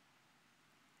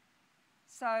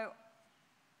 So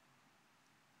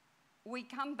we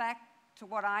come back to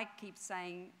what I keep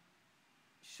saying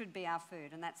should be our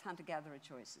food, and that's hunter-gatherer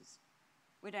choices.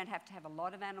 We don't have to have a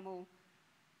lot of animal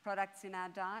products in our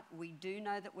diet. We do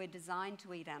know that we're designed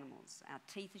to eat animals. Our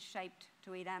teeth are shaped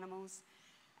to eat animals.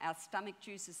 Our stomach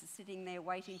juices are sitting there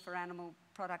waiting for animal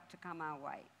product to come our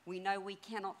way. We know we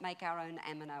cannot make our own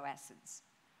amino acids.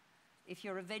 If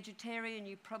you're a vegetarian,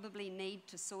 you probably need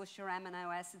to source your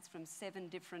amino acids from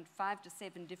 5 to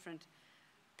 7 different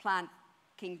plant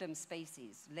kingdom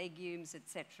species, legumes,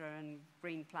 etc., and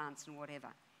green plants and whatever.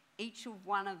 Each of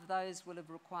one of those will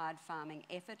have required farming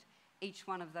effort. Each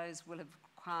one of those will have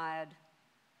required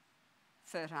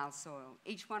fertile soil.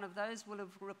 Each one of those will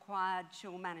have required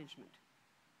chill management.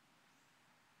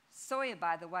 Soya,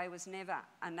 by the way, was never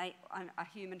a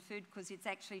human food because it's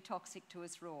actually toxic to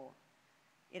us raw.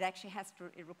 It actually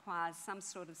it requires some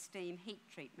sort of steam heat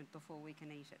treatment before we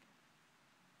can eat it.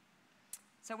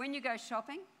 So when you go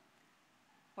shopping,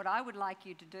 what I would like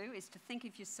you to do is to think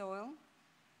of your soil.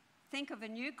 Think of a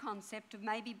new concept of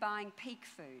maybe buying peak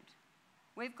food.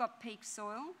 We've got peak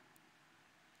soil.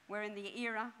 We're in the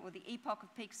era or the epoch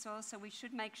of peak soil, so we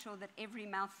should make sure that every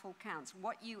mouthful counts.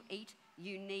 What you eat,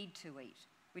 you need to eat.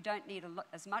 We don't need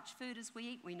as much food as we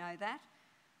eat, we know that.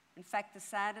 In fact, the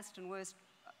saddest and worst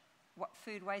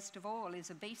food waste of all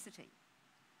is obesity.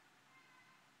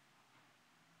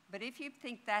 But if you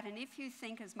think that, and if you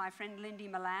think, as my friend Lindy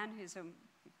Milan, who's a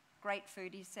great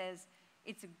foodie, says,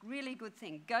 it's a really good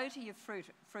thing. Go to your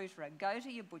fruiterer, go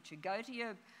to your butcher, go to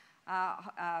your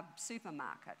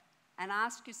supermarket and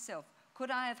ask yourself, could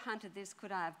I have hunted this,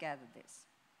 could I have gathered this?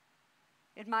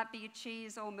 It might be a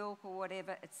cheese or milk or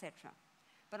whatever, etc.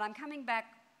 But I'm coming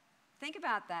back, think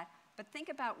about that, but think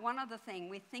about one other thing.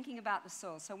 We're thinking about the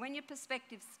soil. So when your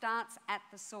perspective starts at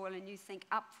the soil and you think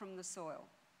up from the soil,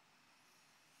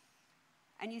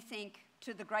 and you think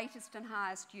to the greatest and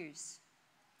highest use,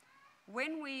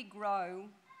 when we grow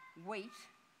wheat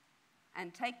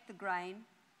and take the grain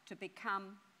to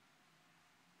become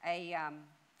a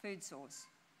food source,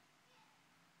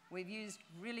 we've used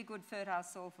really good fertile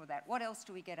soil for that. What else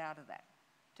do we get out of that?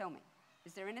 Tell me.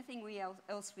 Is there anything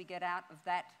else we get out of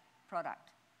that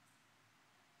product?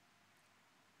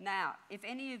 Now, if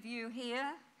any of you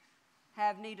here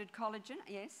have needed collagen,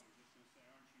 yes?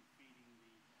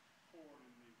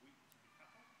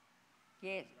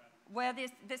 Yes. Well,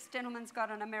 this gentleman's got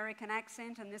an American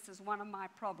accent, and this is one of my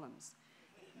problems.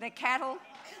 The cattle.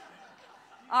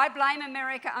 I blame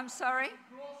America. I'm sorry.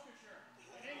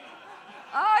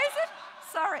 Oh, is it?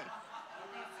 Sorry.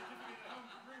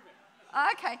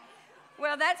 Okay.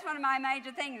 Well, that's one of my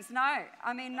major things. No,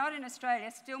 I mean, not in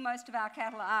Australia. Still, most of our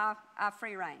cattle are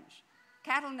free range.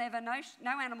 Cattle never, no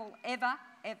animal ever,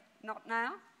 not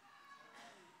now.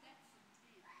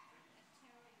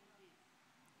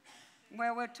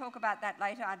 Well, we'll talk about that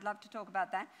later. I'd love to talk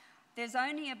about that. There's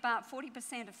only about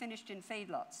 40% are finished in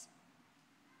feedlots.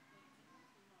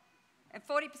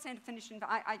 40% are finished in...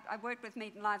 I worked with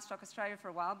Meat and Livestock Australia for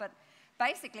a while, but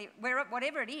basically,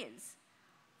 whatever it is,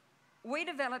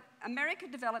 America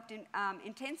developed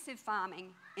intensive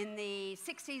farming. In the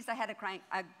 60s, they had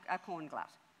a corn glut.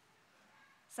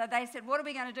 So they said, what are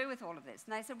we going to do with all of this?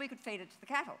 And they said, we could feed it to the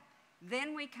cattle.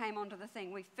 Then we came onto the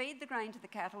thing, we feed the grain to the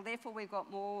cattle, therefore we've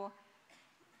got more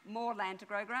land to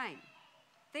grow grain.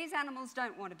 These animals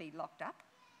don't want to be locked up.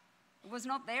 It was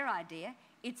not their idea.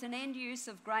 It's an end use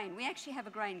of grain. We actually have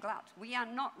a grain glut. We are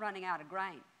not running out of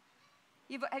grain.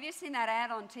 Have you seen that ad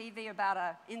on TV about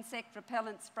an insect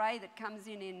repellent spray that comes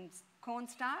in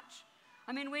cornstarch?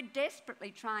 I mean, we're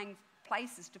desperately trying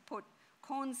places to put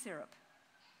corn syrup,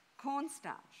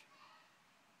 cornstarch.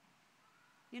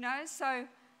 You know, so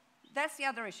that's the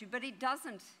other issue. But it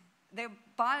doesn't. They're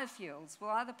biofuels.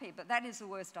 Well, other people, but that is the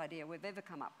worst idea we've ever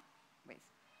come up with.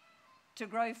 To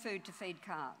grow food to feed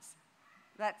cars.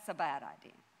 That's a bad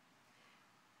idea.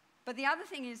 But the other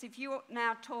thing is, if you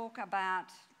now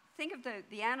think think of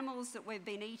the animals that we've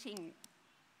been eating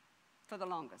for the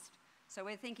longest. So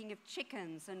we're thinking of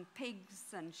chickens and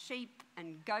pigs and sheep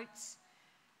and goats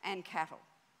and cattle.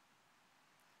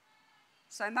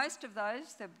 So most of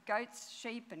those, the goats,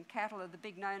 sheep and cattle, are the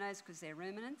big no-nos because they're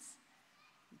ruminants,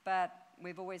 but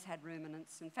we've always had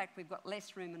ruminants. In fact, we've got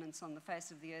less ruminants on the face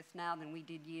of the earth now than we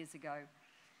did years ago,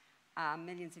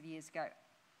 millions of years ago.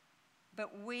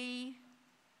 But we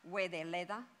wear their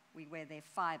leather, we wear their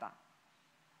fibre.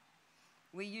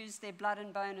 We use their blood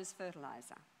and bone as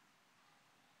fertiliser.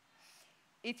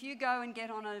 If you go and get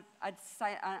on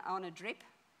a drip,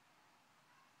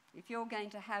 if you're going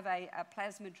to have a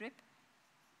plasma drip,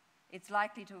 it's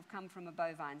likely to have come from a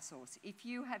bovine source. If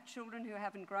you have children who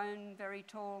haven't grown very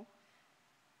tall,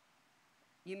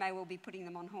 you may well be putting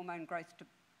them on hormone growth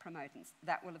promotants.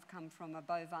 That will have come from a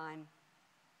bovine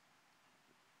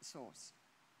source.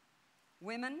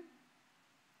 Women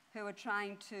who are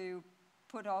trying to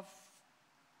put off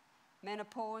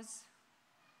menopause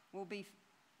will be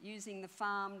using the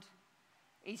farmed,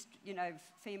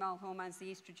 female hormones, the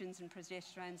estrogens and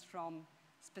progesterones from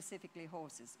specifically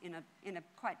horses in a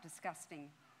quite disgusting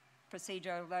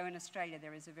procedure, although in Australia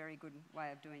there is a very good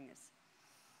way of doing this.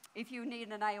 If you need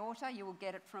an aorta, you will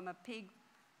get it from a pig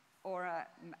or a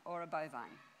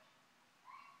bovine.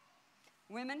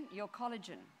 Women, your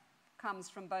collagen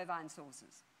comes from bovine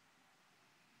sources.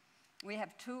 We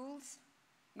have tools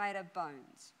made of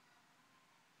bones.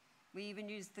 We even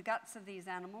use the guts of these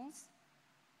animals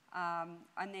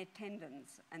and their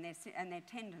tendons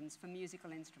for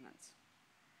musical instruments.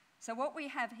 So what we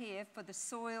have here for the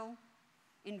soil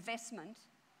investment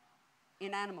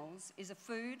in animals is a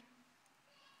food,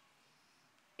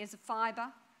 is a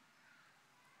fibre,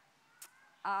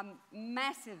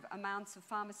 massive amounts of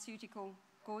pharmaceutical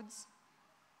goods,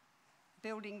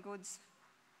 building goods.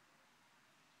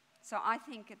 So I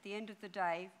think at the end of the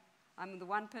day, I'm the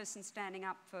one person standing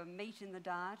up for meat in the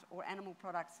diet or animal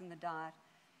products in the diet.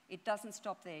 It doesn't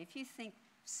stop there. If you think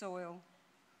soil,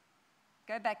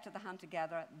 go back to the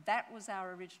hunter-gatherer. That was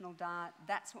our original diet.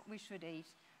 That's what we should eat.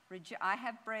 I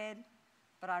have bread,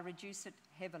 but I reduce it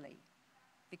heavily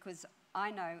because I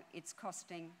know it's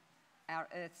costing our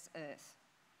Earth's earth,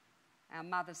 our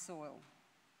mother soil.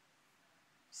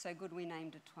 So good we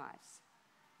named it twice.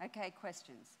 Okay,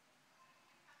 questions?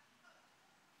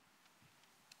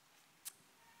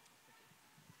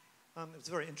 It was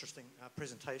a very interesting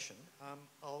presentation.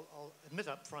 I'll admit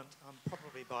up front, I'm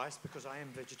probably biased because I am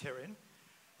vegetarian,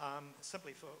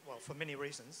 simply for many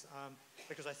reasons,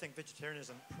 because I think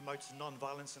vegetarianism promotes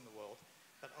non-violence in the world.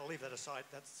 But I'll leave that aside.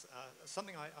 That's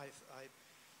something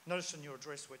I noticed in your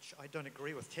address, which I don't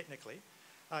agree with technically.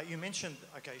 You mentioned,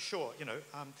 okay, sure,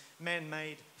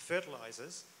 man-made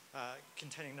fertilizers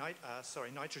containing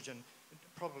nitrogen,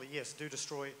 probably, yes, do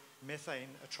destroy methane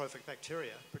atrophic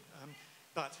bacteria.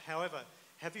 But, however,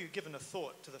 have you given a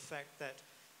thought to the fact that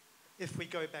if we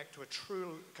go back to a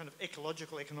true kind of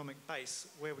ecological economic base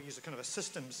where we use a kind of a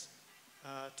systems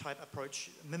type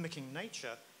approach mimicking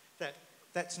nature,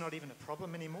 that's not even a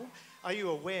problem anymore? Are you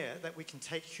aware that we can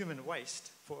take human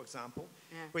waste, for example,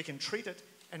 we can treat it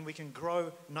and we can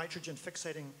grow nitrogen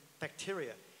fixating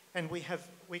bacteria, and we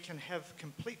can have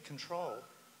complete control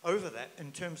over that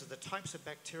in terms of the types of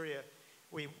bacteria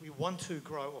we want to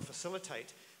grow or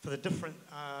facilitate for the different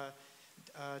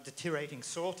deteriorating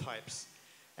soil types.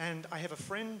 And I have a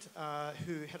friend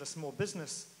who had a small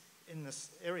business in this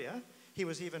area. He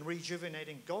was even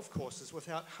rejuvenating golf courses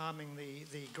without harming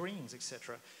the greens,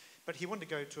 etc. But he wanted to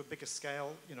go to a bigger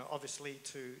scale, obviously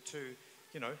to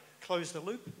close the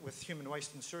loop with human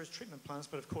waste and sewage treatment plants,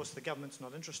 but of course the government's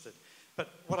not interested. But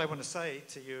what I want to say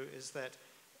to you is that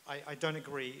I don't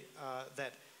agree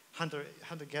that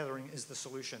hunter-gathering is the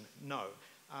solution. No.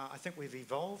 I think we've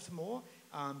evolved more,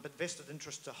 but vested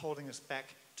interests are holding us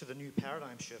back to the new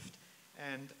paradigm shift.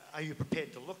 And are you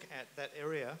prepared to look at that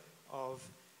area of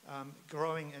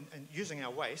growing and using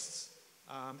our wastes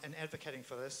and advocating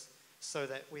for this so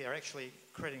that we are actually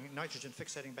creating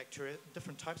nitrogen-fixating bacteria,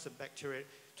 different types of bacteria,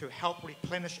 to help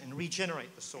replenish and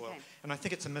regenerate the soil? Okay. And I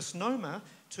think it's a misnomer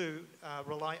to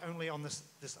rely only on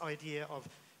this idea of,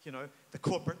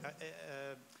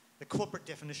 the corporate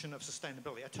definition of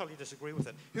sustainability. I totally disagree with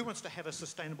it. Who wants to have a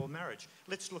sustainable marriage?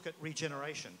 Let's look at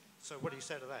regeneration. So what do you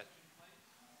say to that?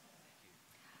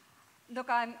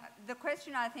 Look, the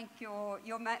question, I think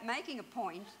you're making a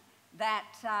point that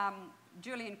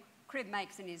Julian Cribb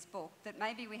makes in his book, that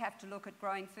maybe we have to look at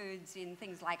growing foods in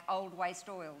things like old waste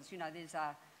oils. There's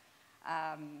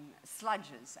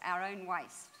sludges, our own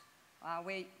waste.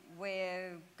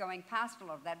 We're going past a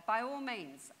lot of that. By all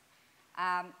means,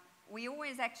 we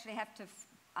always actually have to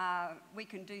we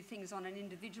can do things on an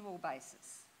individual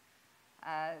basis.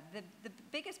 The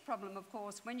biggest problem, of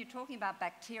course, when you're talking about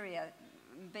bacteria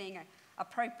being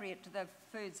appropriate to the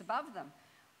foods above them,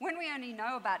 when we only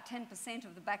know about 10%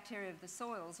 of the bacteria of the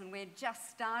soils and we're just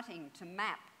starting to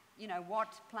map,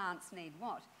 what plants need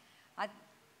what. I'm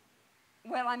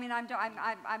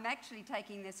actually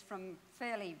taking this from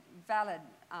fairly valid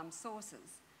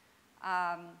sources.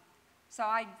 So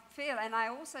I feel, and I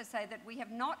also say that we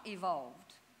have not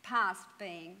evolved past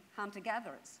being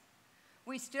hunter-gatherers.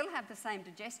 We still have the same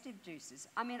digestive juices.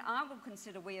 I will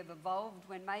consider we have evolved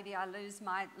when maybe I lose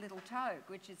my little toe,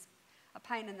 which is a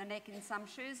pain in the neck in some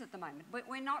shoes at the moment. But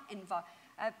we're not involved.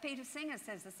 Peter Singer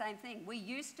says the same thing. We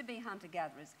used to be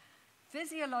hunter-gatherers.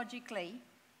 Physiologically,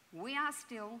 we are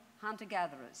still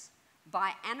hunter-gatherers.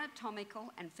 By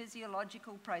anatomical and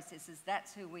physiological processes,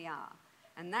 that's who we are.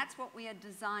 And that's what we are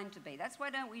designed to be. That's why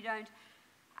we don't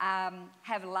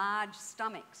have large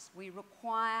stomachs. We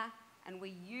require and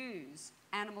we use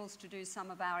animals to do some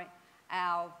of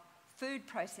our food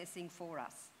processing for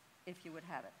us, if you would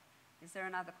have it. Is there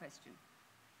another question?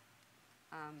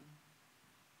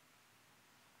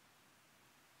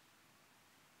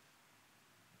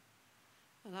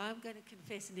 Well, I'm going to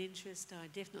confess an interest. I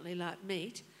definitely like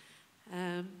meat.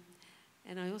 And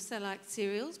I also like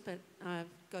cereals, but I've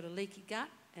got a leaky gut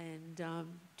and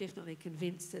I'm definitely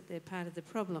convinced that they're part of the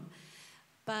problem.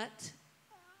 But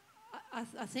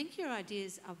I think your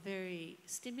ideas are very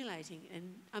stimulating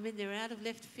and, they're out of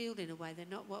left field in a way. They're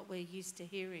not what we're used to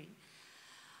hearing.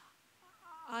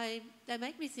 They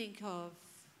make me think of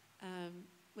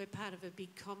we're part of a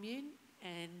big commune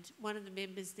and one of the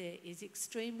members there is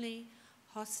extremely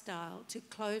hostile to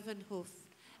cloven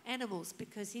hoofed animals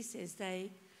because he says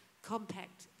they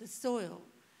compact the soil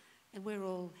and we're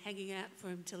all hanging out for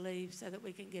him to leave so that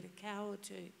we can get a cow or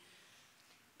two.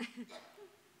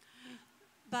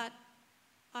 But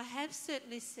I have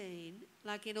certainly seen,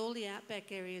 like in all the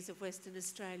outback areas of Western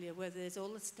Australia where there's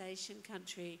all the station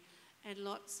country and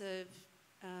lots of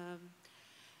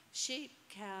sheep,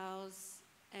 cows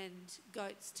and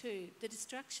goats too, the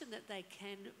destruction that they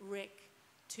can wreak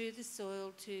to the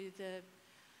soil, to the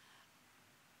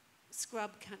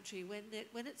scrub country when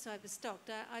it's overstocked,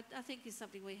 I think is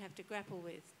something we have to grapple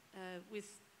with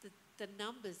the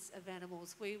numbers of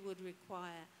animals we would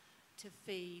require to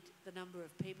feed the number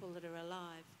of people that are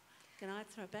alive. Can I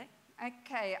throw it back?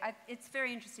 Okay, it's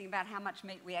very interesting about how much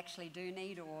meat we actually do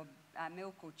need, or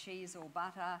milk or cheese or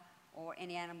butter or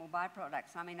any animal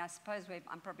byproducts. I suppose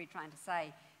I'm probably trying to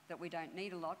say that we don't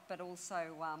need a lot, but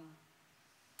also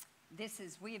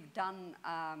we've done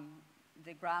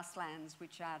the grasslands,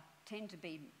 which tend to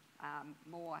be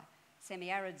more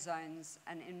semi-arid zones,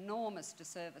 an enormous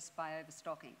disservice by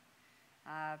overstocking.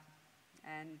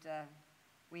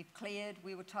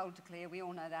 We were told to clear. We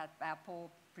all know that our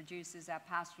poor producers, our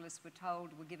pastoralists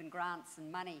were given grants and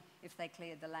money if they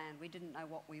cleared the land. We didn't know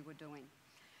what we were doing.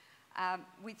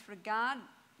 With regard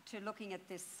to looking at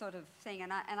this sort of thing,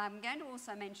 and I'm going to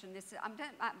also mention this,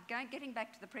 getting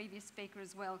back to the previous speaker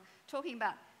as well, talking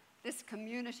about this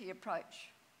community approach.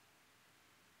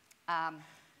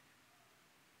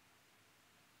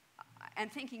 And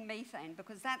thinking methane,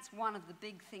 because that's one of the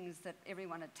big things that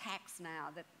everyone attacks now,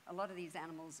 that a lot of these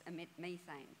animals emit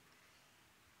methane.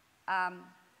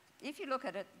 If you look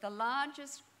at it, the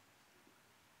largest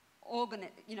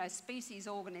species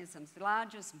organisms, the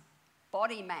largest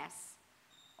body mass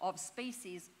of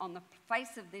species on the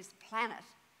face of this planet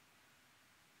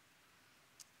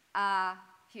are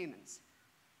humans.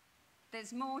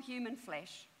 There's more human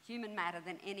flesh, human matter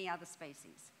than any other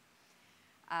species.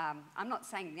 I'm not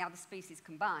saying the other species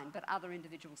combined, but other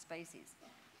individual species.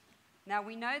 Now,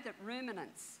 we know that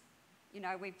ruminants,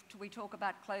 we talk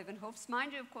about cloven hoofs.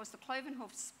 Mind you, of course, the cloven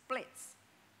hoof splits,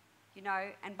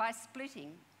 and by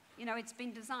splitting, it's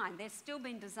been designed. They're still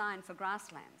been designed for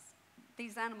grasslands.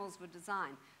 These animals were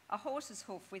designed. A horse's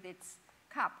hoof with its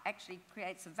cup actually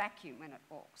creates a vacuum when it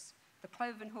walks. The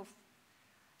cloven hoof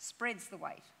spreads the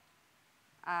weight.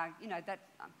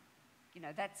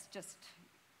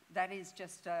 That is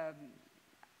just a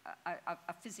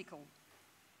physical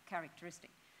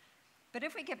characteristic. But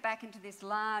if we get back into this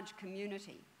large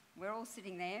community, we're all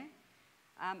sitting there.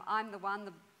 I'm the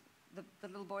one, the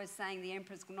little boy is saying the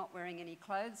emperor's not wearing any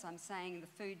clothes. I'm saying the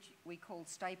food we call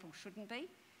staple shouldn't be.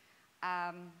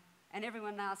 And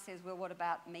everyone now says, well, what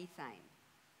about methane?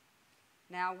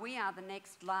 Now, we are the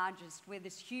next largest. We're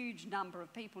this huge number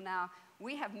of people now.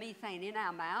 We have methane in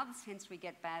our mouths, hence we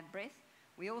get bad breath.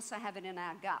 We also have it in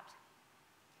our gut.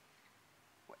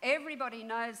 Everybody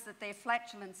knows that their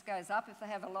flatulence goes up if they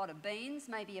have a lot of beans.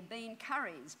 Maybe a bean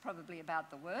curry is probably about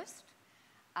the worst.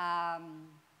 And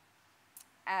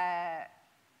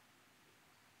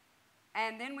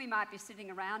then we might be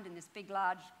sitting around in this big,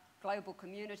 large global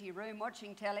community room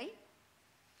watching telly,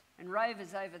 and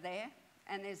Rover's over there,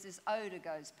 and there's this odour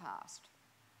goes past,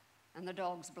 and the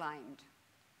dog's blamed,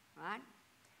 right?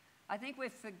 I think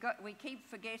we keep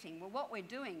forgetting, well, what we're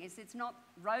doing is it's not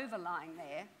Rover lying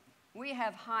there. We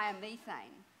have higher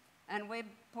methane, and we're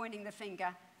pointing the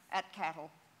finger at cattle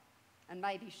and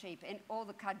maybe sheep and all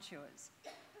the cud chewers,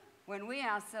 when we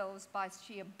ourselves, by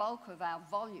sheer bulk of our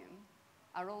volume,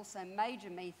 are also major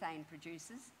methane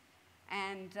producers.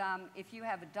 And if you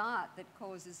have a diet that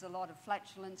causes a lot of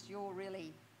flatulence, you're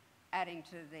really adding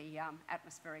to the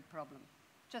atmospheric problem.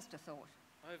 Just a thought.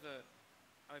 Over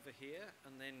here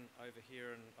and then over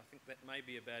here, and I think that may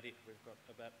be about it. We've got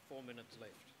about 4 minutes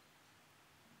left.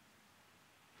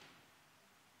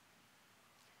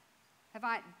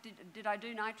 Did I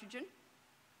do nitrogen?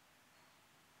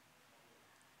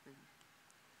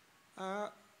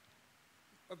 I've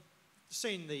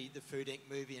seen the Food Inc.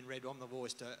 movie and read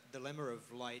Omnivore's Dilemma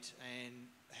of late, and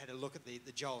had a look at the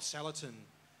Joel Salatin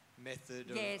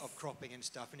method Yes. of cropping and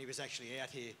stuff, and he was actually out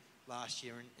here last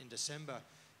year in December.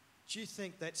 Do you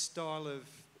think that style of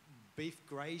beef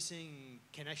grazing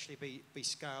can actually be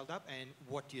scaled up, and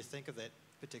what do you think of that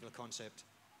particular concept?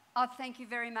 Oh, thank you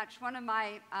very much. One of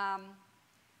my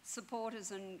supporters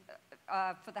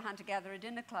for the Hunter-Gatherer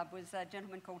Dinner Club was a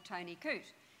gentleman called Tony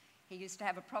Coote. He used to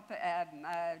have a proper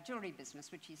jewellery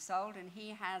business, which he sold, and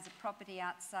he has a property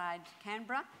outside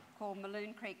Canberra called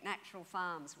Maloon Creek Natural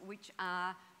Farms, which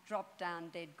are drop-down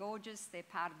dead gorges. They're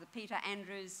part of the Peter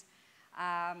Andrews,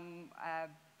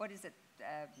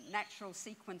 natural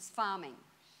sequence farming.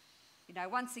 You know,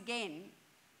 once again,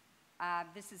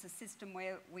 this is a system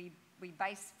where we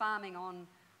base farming on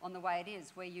the way it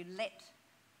is, where you let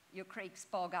your creeks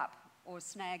bog up or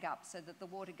snag up so that the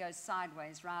water goes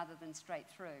sideways rather than straight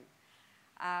through.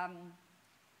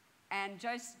 And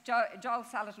Joel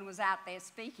Salatin was out there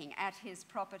speaking at his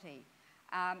property.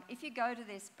 If you go to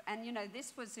this, and you know,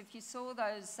 this was, if you saw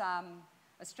those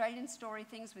Australian Story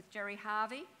things with Jerry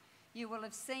Harvey, you will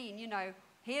have seen, you know,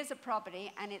 here's a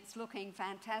property and it's looking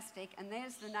fantastic, and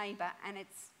there's the neighbour and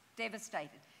it's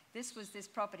devastated. This was this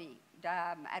property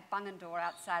at Bungendore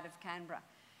outside of Canberra.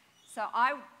 So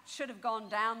I should have gone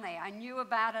down there. I knew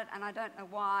about it, and I don't know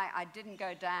why I didn't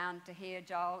go down to hear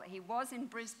Joel. He was in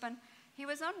Brisbane. He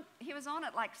was on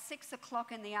at like 6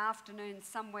 o'clock in the afternoon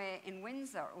somewhere in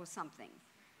Windsor or something.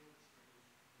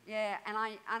 Yeah, and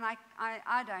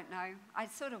I don't know. I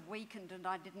sort of weakened and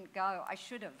I didn't go. I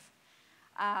should have.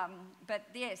 But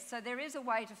yes, so there is a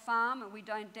way to farm, and we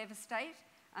don't devastate,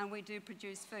 and we do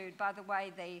produce food. By the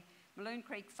way, the Maloon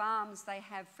Creek Farms, they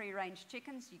have free-range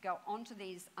chickens. You go onto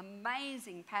these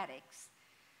amazing paddocks,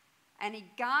 and he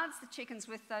guards the chickens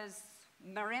with those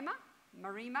Marima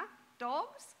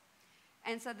dogs.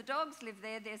 And so the dogs live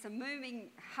there. There's a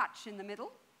moving hutch in the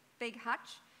middle, big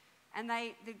hutch, and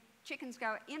the chickens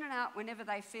go in and out whenever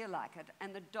they feel like it.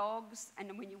 And the dogs,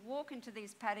 and when you walk into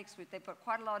these paddocks, they've got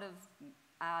quite a lot of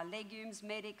legumes,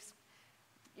 medics,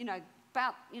 you know,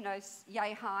 about, you know,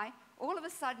 yay high. All of a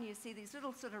sudden you see these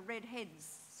little sort of red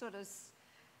heads,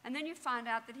 and then you find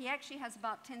out that he actually has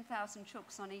about 10,000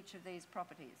 chooks on each of these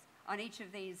properties, on each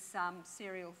of these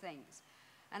cereal things.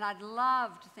 And I'd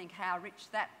love to think how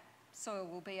rich that soil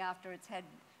will be after it's had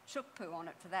chook poo on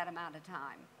it for that amount of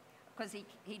time, because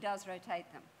he does rotate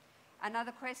them.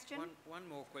 Another question? One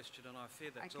more question, and I fear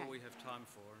that's Okay. all we have time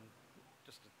for. And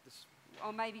just this.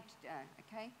 Or maybe,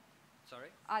 okay. Sorry.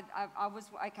 I was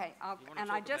okay, and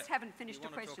I just haven't finished the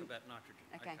question. You want to talk about nitrogen?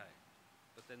 Okay.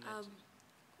 But then that's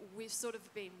we've sort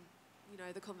of been, you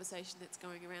know, the conversation that's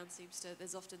going around seems to,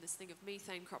 there's often this thing of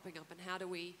methane cropping up, and how do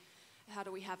we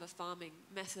have a farming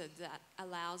method that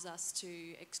allows us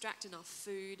to extract enough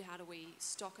food? How do we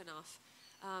stock enough?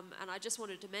 And I just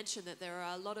wanted to mention that there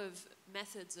are a lot of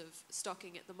methods of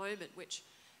stocking at the moment, which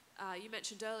you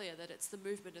mentioned earlier, that it's the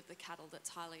movement of the cattle that's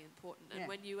highly important. And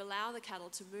when you allow the cattle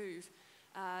to move,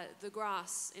 the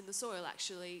grass in the soil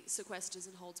actually sequesters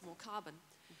and holds more carbon.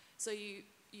 So you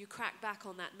crack back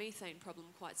on that methane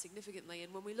problem quite significantly.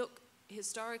 And when we look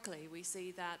historically, we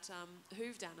see that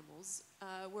hooved animals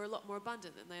were a lot more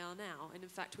abundant than they are now. And in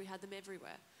fact, we had them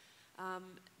everywhere.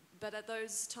 But at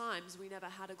those times, we never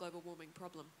had a global warming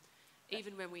problem.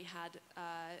 Even when we had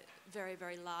very,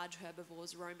 very large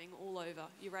herbivores roaming all over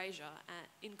Eurasia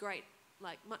in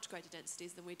much greater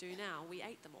densities than we do now, we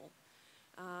ate them all.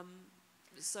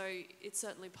 So it's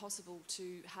certainly possible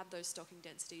to have those stocking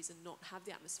densities and not have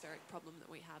the atmospheric problem that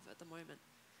we have at the moment.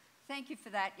 Thank you for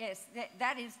that. Yes,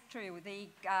 that is true.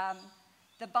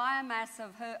 The biomass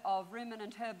of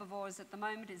ruminant herbivores at the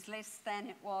moment is less than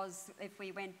it was if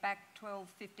we went back 12,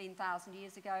 15,000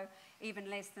 years ago, even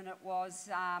less than it was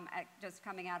just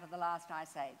coming out of the last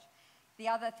ice age. The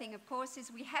other thing, of course,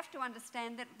 is we have to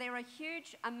understand that there are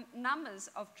huge numbers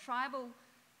of tribal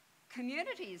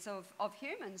communities of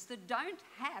humans that don't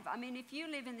have. I mean, if you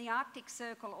live in the Arctic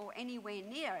Circle or anywhere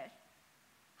near it,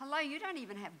 hello, you don't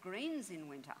even have greens in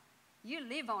winter. You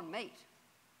live on meat.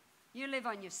 You live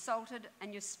on your salted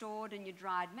and your stored and your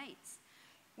dried meats.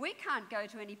 We can't go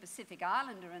to any Pacific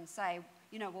Islander and say,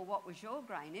 you know, well, what was your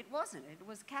grain? It wasn't. It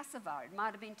was cassava. It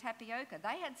might have been tapioca.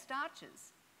 They had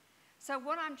starches. So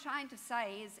what I'm trying to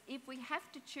say is if we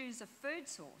have to choose a food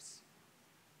source,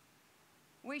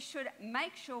 we should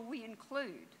make sure we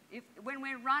include, when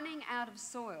we're running out of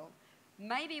soil,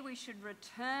 maybe we should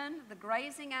return the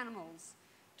grazing animals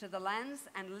to the lands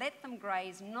and let them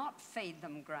graze, not feed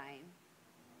them grain.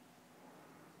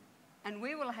 And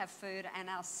we will have food and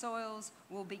our soils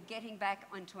will be getting back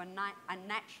into a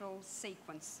natural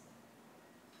sequence.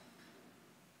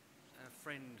 Our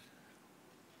friend,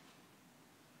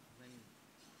 then.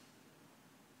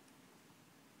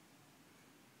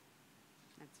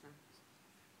 That's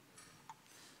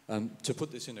right. To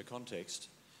put this into context,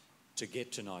 to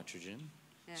get to nitrogen,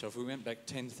 so if we went back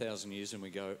 10,000 years and we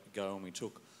go and we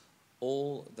took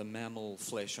all the mammal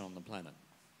flesh on the planet,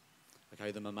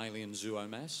 okay, the mammalian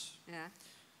zoomass,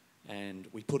 and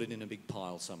we put it in a big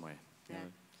pile somewhere. You know,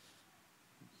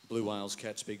 blue whales,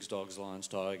 cats, pigs, dogs, lions,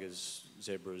 tigers,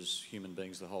 zebras, human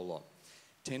beings, the whole lot.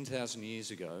 10,000 years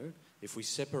ago, if we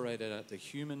separated out the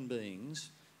human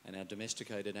beings and our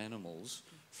domesticated animals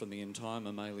from the entire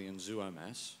mammalian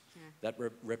zoomass, that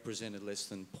represented less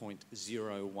than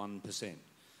 0.01%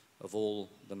 of all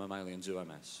the mammalian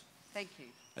zoomass. Thank you.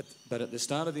 But at the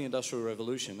start of the Industrial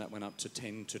Revolution, that went up to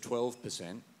 10 to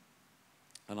 12%.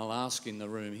 And I'll ask in the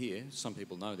room here, some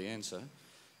people know the answer,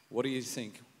 what do you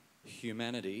think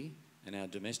humanity and our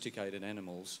domesticated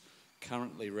animals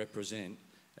currently represent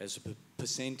as a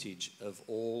percentage of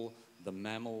all the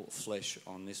mammal flesh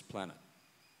on this planet?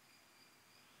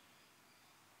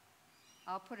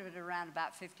 I'll put it around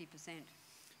about 50%.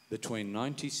 Between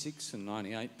 96 and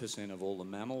 98% of all the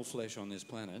mammal flesh on this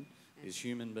planet is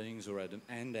human beings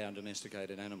and our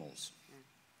domesticated animals.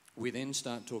 We then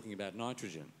start talking about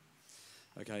nitrogen.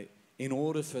 Okay, in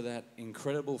order for that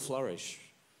incredible flourish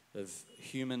of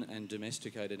human and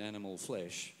domesticated animal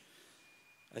flesh,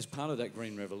 as part of that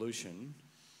green revolution,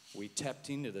 we tapped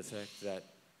into the fact that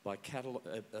by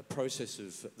a process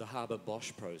of the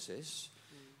Haber-Bosch process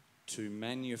to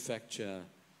manufacture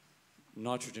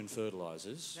nitrogen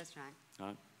fertilizers. That's right.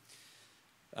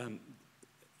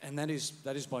 And that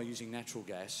is by using natural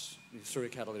gas through a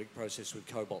catalytic process with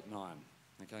cobalt-9,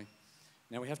 okay?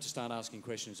 Now we have to start asking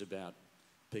questions about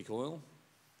peak oil,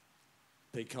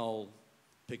 peak coal,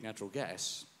 peak natural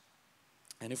gas.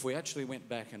 And if we actually went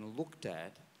back and looked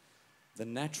at the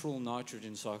natural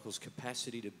nitrogen cycle's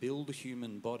capacity to build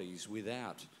human bodies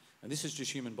without, and this is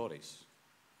just human bodies,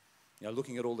 you know,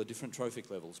 looking at all the different trophic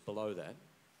levels below that,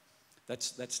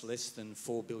 that's less than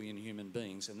 4 billion human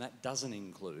beings, and that doesn't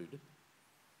include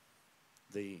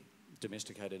the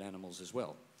domesticated animals as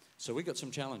well. So we've got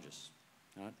some challenges.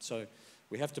 Right? So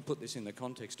we have to put this in the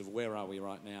context of where are we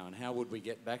right now and how would we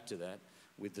get back to that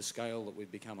with the scale that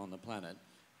we've become on the planet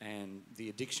and the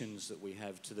addictions that we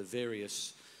have to the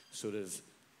various sort of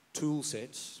tool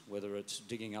sets, whether it's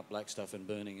digging up black stuff and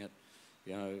burning it,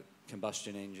 you know,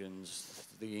 combustion engines,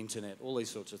 the internet, all these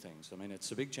sorts of things. I mean,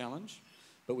 it's a big challenge,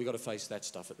 but we've got to face that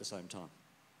stuff at the same time.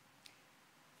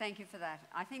 Thank you for that.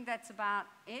 I think that's about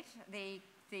it.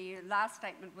 The last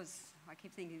statement was, I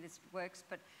keep thinking this works,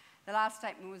 but the last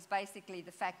statement was basically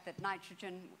the fact that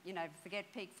nitrogen, you know, forget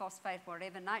peak phosphate,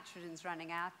 whatever, nitrogen's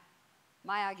running out.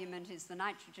 My argument is the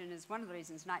nitrogen is one of the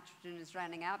reasons nitrogen is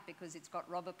running out because it's got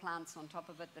robber plants on top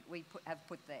of it that we have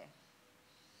put there.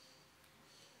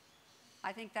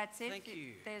 I think that's it. Thank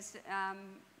you. There's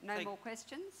no more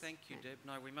questions? Thank you, Deb.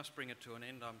 No, we must bring it to an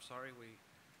end. I'm sorry. We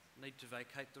need to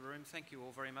vacate the room. Thank you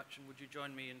all very much. And would you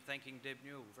join me in thanking Deb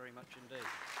Newell very much indeed?